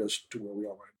bullshit carried us to where we are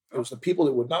right now. It was the people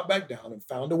that would not back down and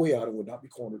found a way out and would not be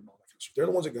cornered and all that kind of stuff. They're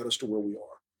the ones that got us to where we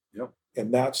are. Yep.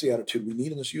 And that's the attitude we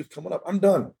need in this youth coming up. I'm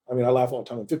done. I laugh all the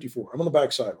time. I'm 54. I'm on the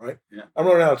backside, right? Yeah. I'm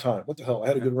running out of time. What the hell? I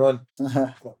had a good run.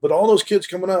 But all those kids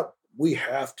coming up, we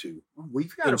have to.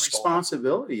 We've got a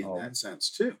responsibility in that sense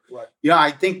too. Right. Yeah,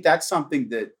 I think that's something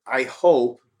that I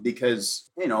hope, because,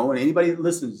 and anybody that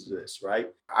listens to this, right?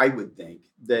 I would think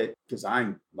that, because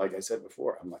I'm, like I said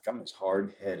before, I'm as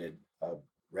hard-headed a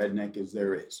redneck as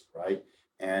there is, right?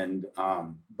 And,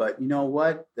 but you know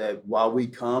what, that while we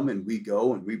come and we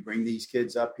go and we bring these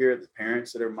kids up here, the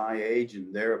parents that are my age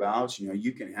and thereabouts,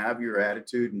 you can have your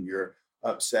attitude and you're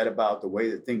upset about the way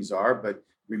that things are, but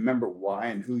remember why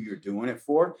and who you're doing it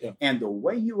for. Yeah. And the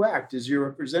way you act is your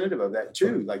representative of that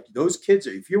too. Right. Like those kids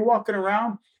if you're walking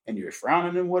around and you're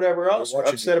frowning and whatever else, or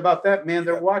upset about that, man,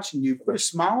 they're watching you. Put a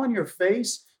smile on your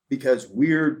face, because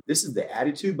this is the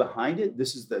attitude behind it.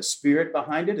 This is the spirit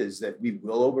behind it, is that we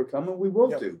will overcome and we will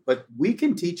do. But we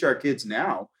can teach our kids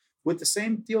now with the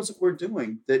same deals that we're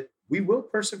doing, that we will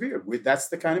persevere. That's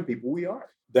the kind of people we are.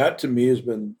 That to me has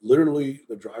been literally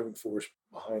the driving force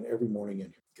behind every morning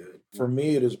in here. Good. For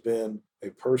me, it has been a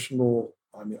personal,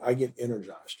 I get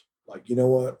energized. Like, you know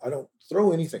what? I don't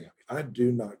throw anything at me. I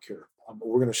do not care.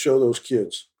 We're going to show those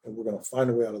kids, and we're going to find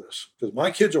a way out of this, because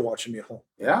my kids are watching me at home.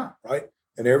 Yeah. Right.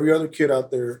 And every other kid out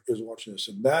there is watching this.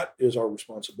 And that is our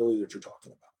responsibility that you're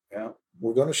talking about. Yeah.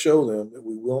 We're going to show them that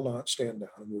we will not stand down,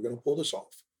 and we're going to pull this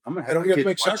off. I'm going to have to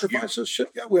make sacrifices. Shit.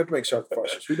 Yeah, we have to make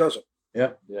sacrifices. Who doesn't?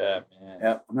 Yeah. Yeah, man.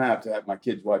 Yeah. I'm going to have my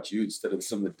kids watch you instead of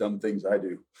some of the dumb things I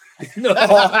do.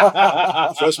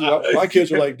 Trust me, my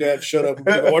kids are like, Dad, shut up. We're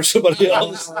going to watch somebody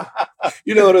else.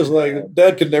 You know what it's like?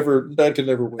 Dad can never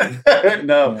win.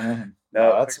 No. Yeah.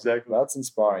 No, that's exactly. That's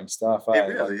inspiring stuff. It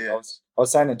really is. I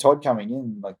was saying to Todd coming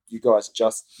in, like, you guys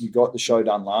you got the show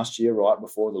done last year, right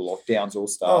before the lockdowns all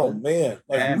started. Oh man,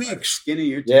 like weeks, skinny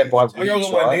your teeth. Yeah, by I got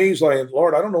on my knees, like,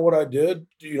 Lord, I don't know what I did.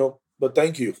 but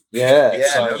thank you. Yeah.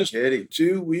 Yeah, So, no kidding.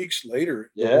 2 weeks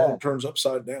later, the Yeah. world turns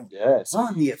upside down. yes. Well,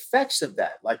 and the effects of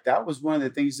that, like that was one of the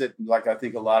things that, like, I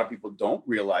think a lot of people don't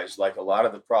realize, like a lot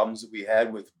of the problems that we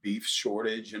had with beef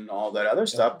shortage and all that other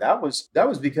stuff, that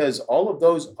was because all of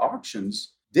those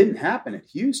auctions didn't happen at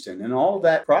Houston, and all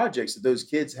that projects that those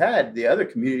kids had, the other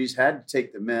communities had to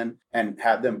take them in and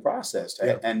have them processed.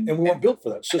 Yeah. And we weren't built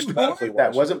for that systematically.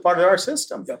 that wasn't part of our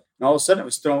system. Yep. And all of a sudden it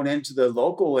was thrown into the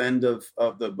local end of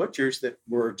the butchers that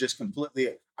were just completely,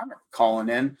 I remember calling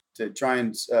in to try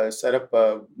and set up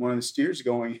one of the steers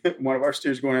going, one of our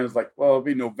steers going in was like, well, it'll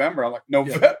be November. I'm like,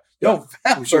 November. So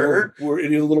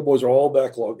the little boys are all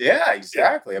backlogged. Yeah,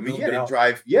 exactly. I mean, No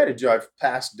you had to drive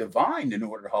past Divine in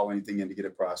order to haul anything in to get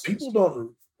it processed. People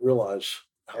don't realize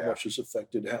how Yeah. much it's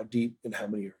affected, how deep, and how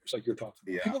many areas, like you're talking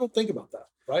about. Yeah. People don't think about that,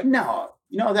 right? No,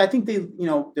 I think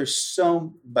there's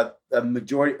but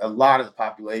a lot of the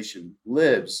population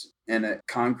lives in a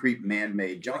concrete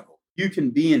man-made jungle. You can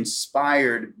be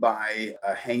inspired by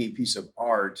a hanging piece of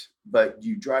art, but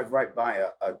you drive right by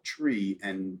a tree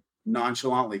and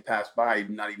nonchalantly pass by,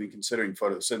 not even considering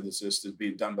photosynthesis is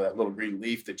being done by that little green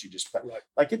leaf that you just, Right.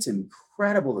 like, it's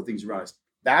incredible the things around us.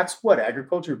 That's what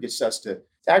agriculture gets us to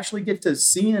actually get to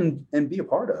see and be a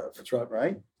part of. That's right.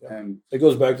 Right. Yeah. And It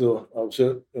goes back to, I was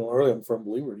saying earlier, I'm a firm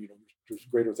believer, there's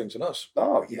greater things than us.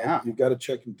 oh You know, yeah, You've got to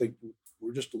check and think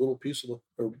we're just a little piece of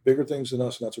or bigger things than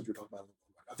us. And that's what you're talking about.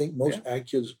 I think most ag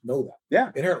kids know that.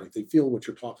 Yeah. Inherently, they feel what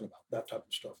you're talking about, that type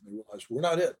of stuff. And they realize we're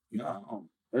not it. no,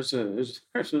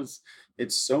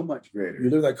 it's so much greater. You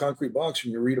live in that concrete box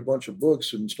and you read a bunch of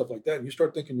books and stuff like that, and you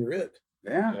start thinking you're it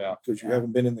Yeah. Yeah. because you Yeah.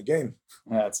 haven't been in the game.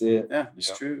 That's it. Yeah, it's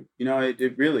Yeah. true.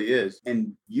 It really is.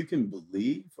 And you can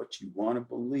believe what you want to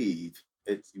believe.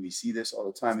 We see this all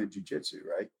the time in jiu-jitsu,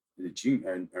 right? That you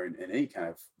or in any kind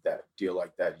of that deal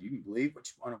like that, you can believe what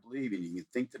you want to believe, and you can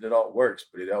think that it all works.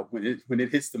 But when it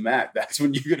hits the mat, that's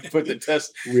when you're going to put the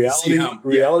test.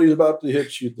 Reality is about to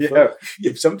hit you.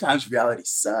 Yeah. Sometimes reality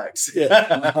sucks.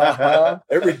 Yeah.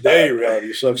 Every day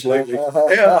reality sucks lately.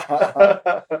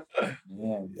 Yeah.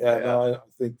 No, I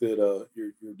think that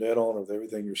you're dead on with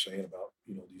everything you're saying about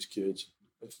these kids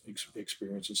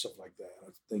experience and stuff like that. I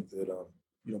think that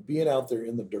being out there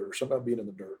in the dirt, or something about being in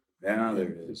the dirt, Yeah, there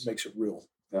it it is. makes it real.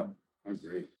 Yeah, I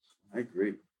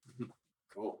agree.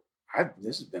 Cool.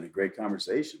 This has been a great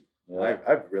conversation. Yeah.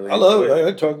 I've really I love enjoyed it.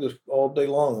 I talk this all day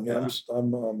long. I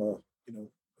mean,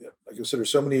 like I said, there's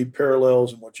so many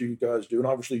parallels in what you guys do, and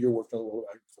obviously you're working in the world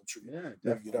of agriculture.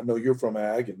 Yeah, definitely. I know you're from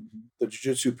ag, and the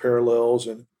jiu-jitsu parallels,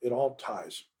 and it all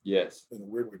ties Yes. in a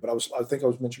weird way. But I think I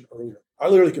was mentioned earlier. I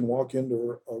literally can walk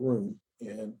into a room,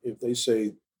 and if they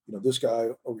say, this guy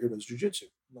over here does jiu-jitsu,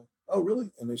 I'm like, oh, really?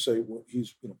 And they say, well,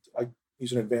 he's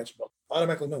an advanced belt. I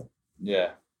automatically know.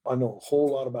 Yeah. I know a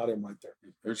whole lot about him right there.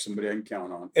 There's somebody I can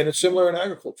count on. And it's similar in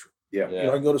agriculture. Yeah. Yeah.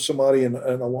 I can go to somebody and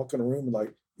I walk in a room and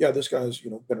like, yeah, this guy's,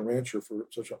 been a rancher for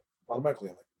such a, automatically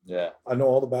I'm like, Yeah. I know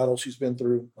all the battles he's been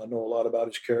through. I know a lot about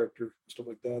his character and stuff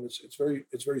like that. It's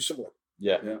very similar.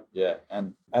 Yeah.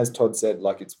 And as Todd said,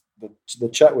 like it's the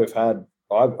chat we've had,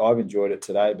 I've enjoyed it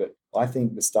today, but I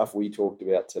think the stuff we talked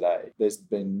about today, there's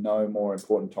been no more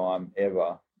important time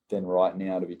ever than right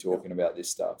now to be talking about this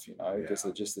stuff, because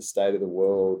just the state of the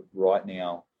world right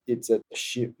now, it's a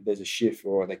shift. There's a shift,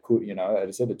 or they could,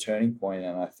 it's at a turning point.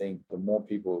 And I think the more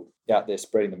people out there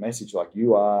spreading the message like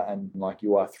you are, and like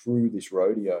you are through this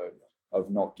rodeo of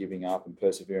not giving up and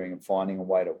persevering and finding a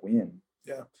way to win.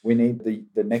 Yeah. We need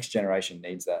the next generation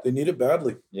needs that. They need it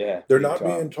badly. Yeah. They're big not time.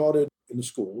 being taught it in the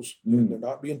schools. And they're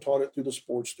not being taught it through the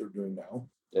sports they're doing now.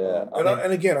 Yeah.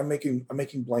 And again, I'm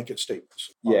making blanket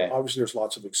statements. Yeah. Obviously, there's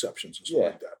lots of exceptions and stuff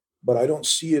like that. But I don't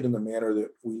see it in the manner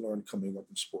that we learned coming up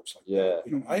in sports like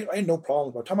that. I had no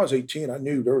problem. By the time I was 18, I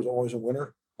knew there was always a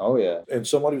winner. Oh, yeah. And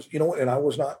somebody was, and I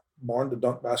was not born to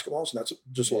dunk basketballs, and that's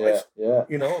just life. Yeah.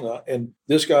 And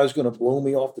this guy's going to blow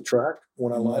me off the track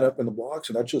when I line up in the blocks,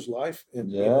 and that's just life.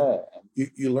 And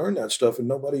you learn that stuff, and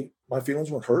my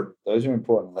feelings weren't hurt. Those are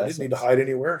important lessons. I didn't need to hide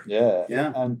anywhere. Yeah.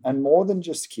 And more than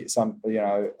just some,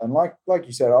 and like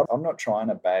you said, I'm not trying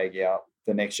to bag out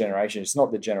the next generation. It's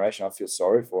not the generation I feel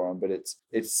sorry for them, but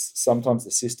it's sometimes the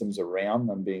systems around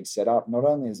them being set up. Not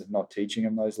only is it not teaching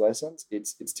them those lessons,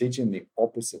 it's teaching the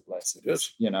opposite lessons.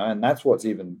 Yes. And that's what's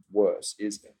even worse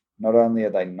is not only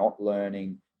are they not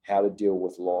learning how to deal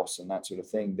with loss and that sort of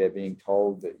thing, they're being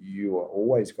told that you are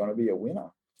always going to be a winner.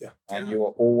 Yeah. And you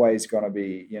are always going to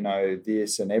be,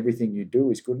 this, and everything you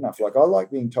do is good enough. Like I like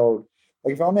being told,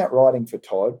 like if I'm out riding for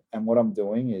Todd and what I'm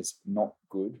doing is not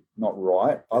good, not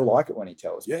right. I like it when he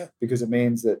tells me, because it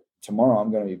means that tomorrow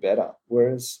I'm going to be better.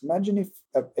 Whereas imagine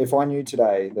if I knew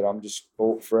today that I'm just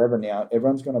forever now,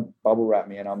 everyone's going to bubble wrap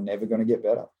me and I'm never going to get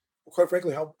better. Well, quite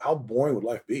frankly, how boring would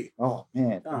life be? Oh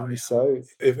man, so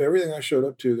if everything I showed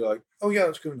up to, they're like, oh yeah,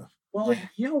 that's good enough. Well,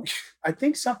 I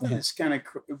think something that's kind of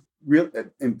real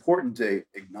important to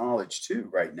acknowledge too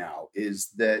right now is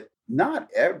that not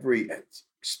every,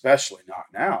 especially not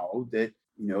now, that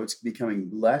it's becoming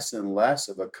less and less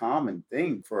of a common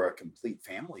thing for a complete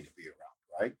family to be around.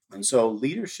 Right. And so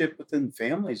leadership within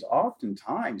families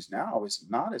oftentimes now is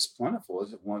not as plentiful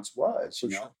as it once was,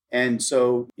 Sure. And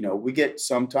so,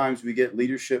 sometimes we get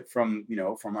leadership from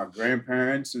our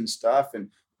grandparents and stuff.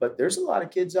 But there's a lot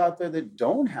of kids out there that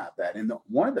don't have that. And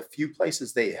one of the few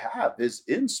places they have is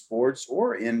in sports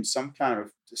or in some kind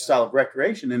of style of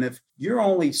recreation. And if your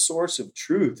only source of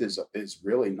truth is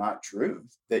really not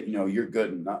truth, that, you're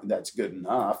good enough, that's good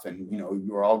enough. And,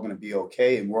 you're all going to be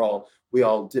okay. And we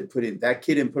all did put in, that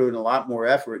kid didn't put in a lot more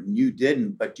effort and you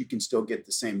didn't, but you can still get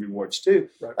the same rewards too.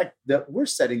 Right. Like that, we're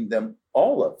setting them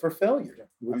all up for failure.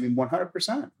 I mean,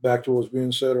 100%. Back to what was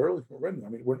being said earlier. I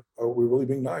mean, are we really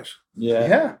being nice?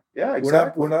 Yeah,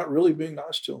 exactly. We're not really being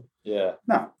nice to them. Yeah.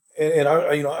 No. And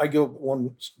I go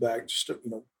one back, just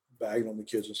bagging on the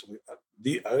kids and stuff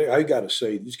like that. I got to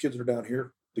say, these kids that are down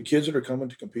here, the kids that are coming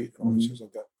to compete and all these things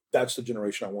like that, that's the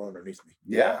generation I want underneath me.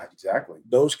 Yeah, exactly.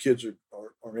 Those kids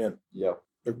are in. Yep.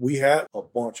 We have a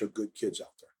bunch of good kids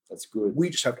out there. That's good. We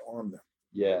just have to arm them.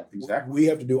 Yeah, exactly. We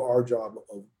have to do our job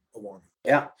of arming.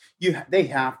 Yeah, they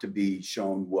have to be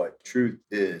shown what truth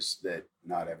is, that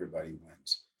not everybody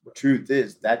wins. Right. Truth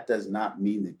is that does not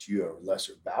mean that you are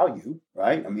lesser value,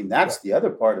 right? I mean, that's the other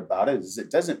part about it, is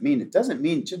it doesn't mean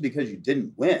just because you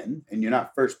didn't win and you're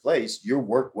not first place, your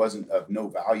work wasn't of no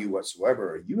value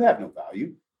whatsoever, or you have no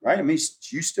value. Right. I mean,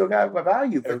 you still got a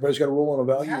value. But everybody's got to roll on a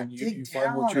value, and you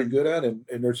find what you're good at, and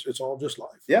it's all just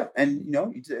life. Yeah. And,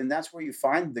 and that's where you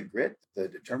find the grit, the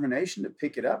determination to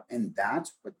pick it up. And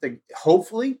that's what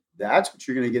hopefully that's what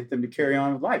you're going to get them to carry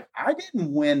on with life. I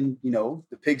didn't win,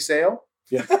 the pig sale.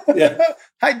 Yeah.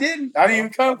 I didn't even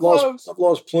come close. I've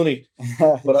lost plenty.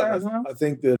 But I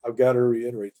think that I've got to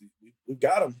reiterate, we've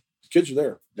got them. The kids are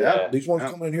there. Yeah. These ones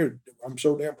coming in here, I'm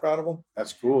so damn proud of them.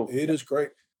 That's cool. It is great.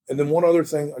 And then one other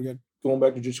thing, again, going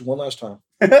back to jiu-jitsu one last time,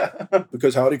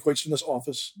 because how it equates in this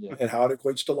office and how it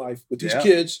equates to life with these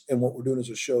kids and what we're doing as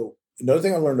a show. Another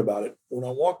thing I learned about it, when I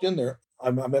walked in there,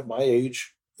 I'm at my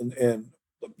age and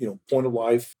point of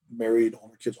life, married, all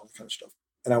my kids, all that kind of stuff.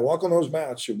 And I walk on those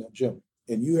mats in that gym,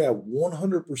 and you have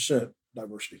 100%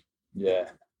 diversity. Yeah.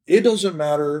 It doesn't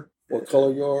matter what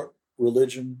color you are,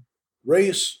 religion,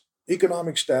 race,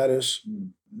 economic status.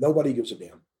 Nobody gives a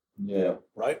damn. Yeah.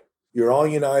 Right? You're all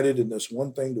united in this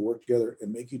one thing to work together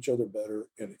and make each other better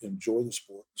and enjoy the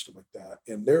sport and stuff like that.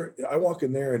 And I walk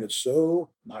in there and it's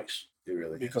so nice. It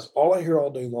really because all I hear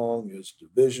all day long is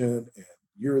division and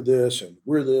you're this and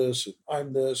we're this and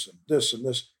I'm this and this and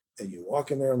this. And you walk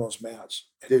in there on those mats.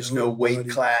 There's no weight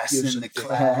class in the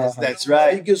class. That's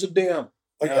right. He gives a damn.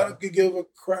 Like, I don't give a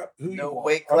crap who no you are.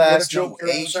 weight class, no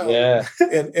age. Yeah.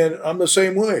 And I'm the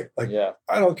same way. Like,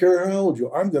 I don't care how old you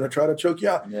are. I'm going to try to choke you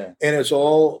out. Yeah. And it's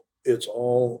all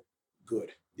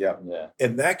good. Yeah. Yeah.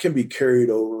 And that can be carried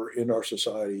over in our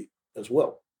society as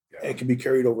well. Yeah. It can be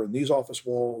carried over in these office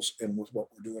walls and with what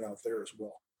we're doing out there as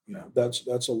well.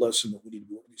 That's a lesson that we need to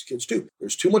do with these kids too.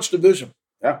 There's too much division.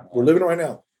 Yeah. We're living right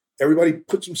now. Everybody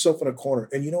puts himself in a corner.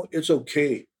 And it's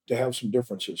okay to have some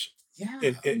differences. Yeah.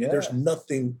 And there's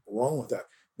nothing wrong with that.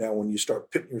 Now, when you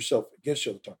start pitting yourself against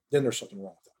the other time, then there's something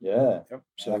wrong with that. Yeah. Yep.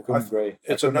 So I couldn't agree.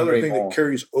 It's another thing that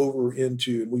carries over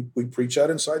into, and we preach that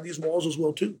inside these walls as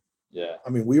well too. Yeah. I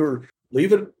mean, we were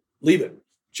leave it.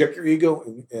 Check your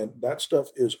ego, and that stuff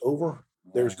is over.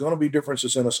 There's going to be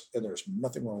differences in us, and there's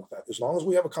nothing wrong with that. As long as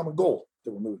we have a common goal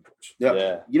that we're moving towards.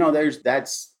 Yep. Yeah.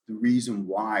 That's the reason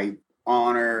why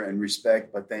honor and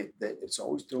respect, but that it's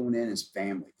always thrown in as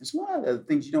family. It's one of the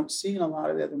things you don't see in a lot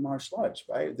of the other martial arts,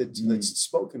 right? That's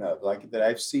spoken of, like that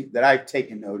I've seen, that I've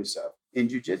taken notice of in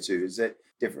jiu-jitsu, is that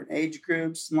different age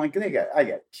groups, and like I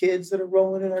got kids that are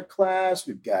rolling in our class.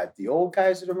 We've got the old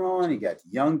guys that are rolling. You got the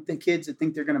young kids that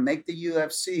think they're going to make the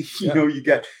UFC. You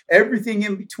got everything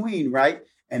in between, right?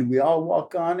 And we all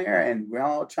walk on there and we're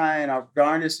all trying our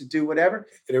darndest to do whatever.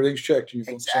 And everything's checked.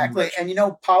 Exactly. And,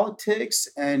 politics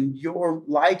and your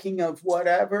liking of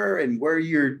whatever and where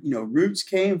your, roots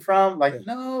came from, like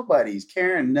nobody's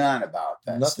caring none about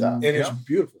that stuff. And it's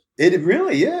beautiful. It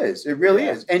really is. It really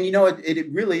is. And you know,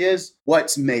 it really is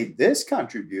what's made this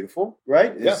country beautiful,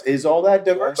 right? Is all that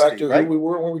diversity. Back to right? who we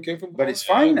were when we came from. But it's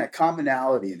finding that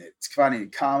commonality in it. It's finding a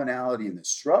commonality in the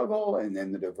struggle and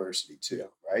then the diversity too,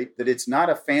 right? That it's not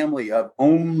a family of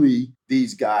only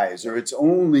these guys or it's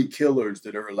only killers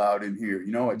that are allowed in here.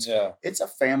 You know, it's a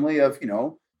family of, you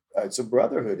know, it's a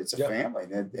brotherhood. It's a family.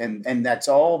 And that's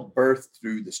all birthed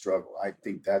through the struggle. I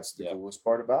think that's the coolest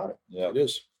part about it. Yeah, it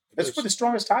is. That's where the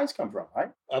strongest ties come from,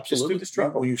 right? Absolutely. Just through the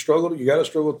struggle. When you struggle, you got to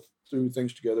struggle through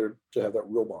things together to have that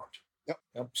real bond.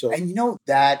 Yep. So, and you know,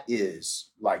 that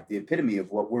is like the epitome of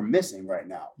what we're missing right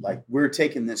now. Like we're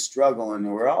taking this struggle and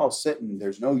we're all sitting,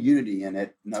 there's no unity in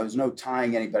it. There's no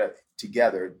tying anybody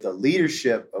together. The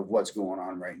leadership of what's going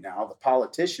on right now, the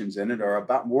politicians in it are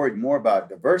about worried more about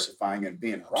diversifying and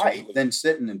being right than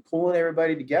sitting and pulling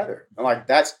everybody together. And like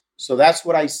that's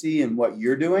what I see in what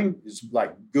you're doing is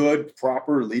like good,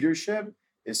 proper leadership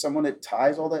is someone that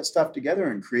ties all that stuff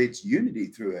together and creates unity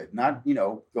through it. Not, you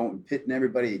know, going pitting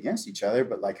everybody against each other,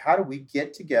 but like, how do we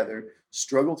get together,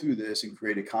 struggle through this and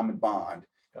create a common bond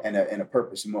and a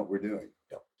purpose in what we're doing?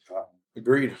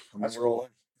 Agreed. That's cool.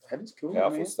 That is cool.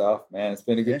 Powerful stuff, man. It's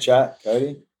been a good chat,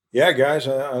 Cody. Yeah, guys,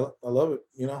 I love it.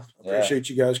 You know, I appreciate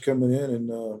you guys coming in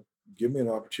and give me an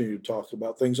opportunity to talk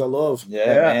about things I love. Yeah,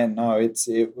 man. No,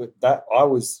 that I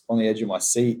was on the edge of my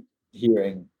seat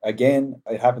hearing again.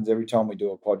 It happens every time we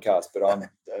do a podcast, but I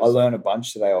learn a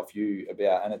bunch today off you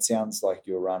about, and it sounds like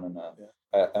you're running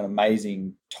an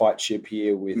amazing tight ship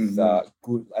here with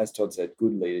good, as Todd said,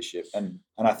 good leadership. And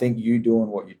I think you doing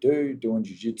what you do, doing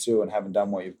jiu-jitsu and having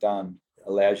done what you've done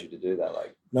allows you to do that.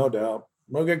 Like, no doubt.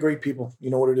 You got great people.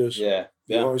 You know what it is. Yeah.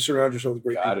 You always surround yourself with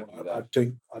great people.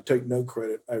 I take no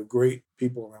credit. I have great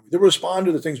people around me. They respond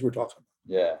to the things we're talking about.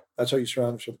 Yeah. That's how you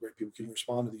surround yourself with great people. Can you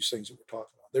respond to these things that we're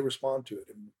talking about? They respond to it.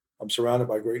 And I'm surrounded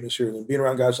by greatness here. And then being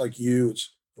around guys like you,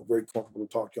 it's very comfortable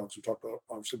to talk to you. We talked about,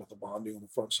 obviously, about the bonding on the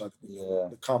front side,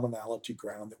 the commonality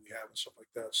ground that we have and stuff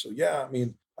like that. So, yeah, I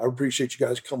mean, I appreciate you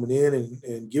guys coming in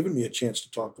and giving me a chance to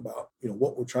talk about, you know,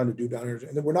 what we're trying to do down here.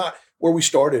 And then we're not where we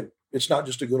started. It's not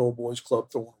just a good old boys club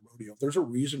throwing a rodeo. There's a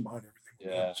reason behind everything.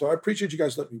 Yeah. So I appreciate you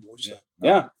guys letting me voice that.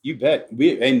 Yeah, you bet.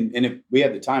 And if we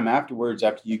have the time afterwards,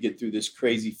 after you get through this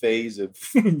crazy phase of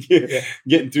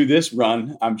getting through this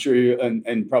run, I'm sure you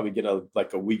and probably get a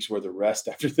week's worth of rest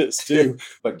after this too.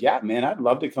 But yeah, man, I'd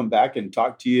love to come back and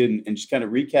talk to you and just kind of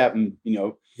recap. And, you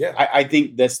know, I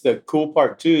think that's the cool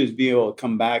part too, is being able to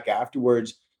come back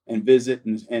afterwards and visit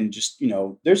and just, you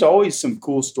know, there's always some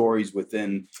cool stories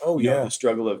within the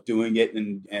struggle of doing it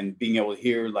and being able to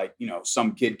hear, like, you know,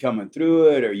 some kid coming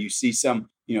through it, or you see some,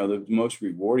 you know, the most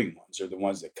rewarding ones are the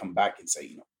ones that come back and say,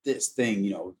 you know, this thing,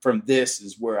 you know, from this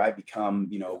is where I become,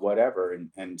 you know, whatever.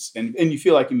 And you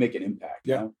feel like you make an impact.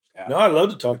 You know? Yeah. No, I'd love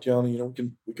to talk to you, and, you know,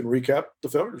 we can recap the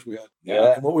failures we had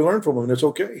and what we learned from them, and it's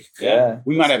okay. Yeah.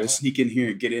 We might have to sneak in here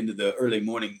and get into the early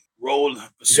morning roll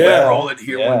it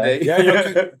here one day.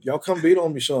 Yeah, y'all come beat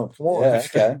on me some. Come on. Yeah,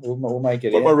 okay. We'll make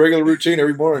it my regular routine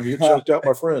every morning. You shout out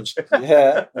my friends.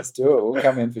 Yeah, let's do it. We'll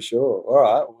come in for sure. All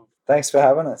right. Well, thanks for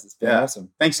having us. It's been awesome.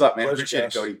 Thanks a lot, man. Pleasure, Appreciate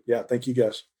it, Cody. Yeah, thank you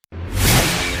guys.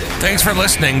 Thanks for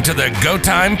listening to the Go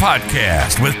Time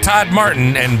Podcast with Todd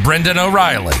Martin and Brendan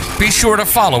O'Reilly. Be sure to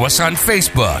follow us on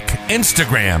Facebook,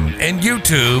 Instagram, and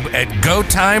YouTube at Go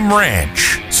Time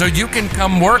Ranch so you can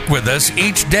come work with us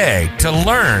each day to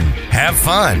learn, have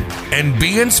fun, and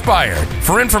be inspired.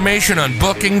 For information on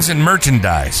bookings and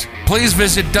merchandise, please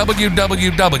visit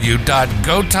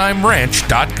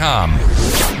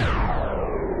www.gotimeranch.com.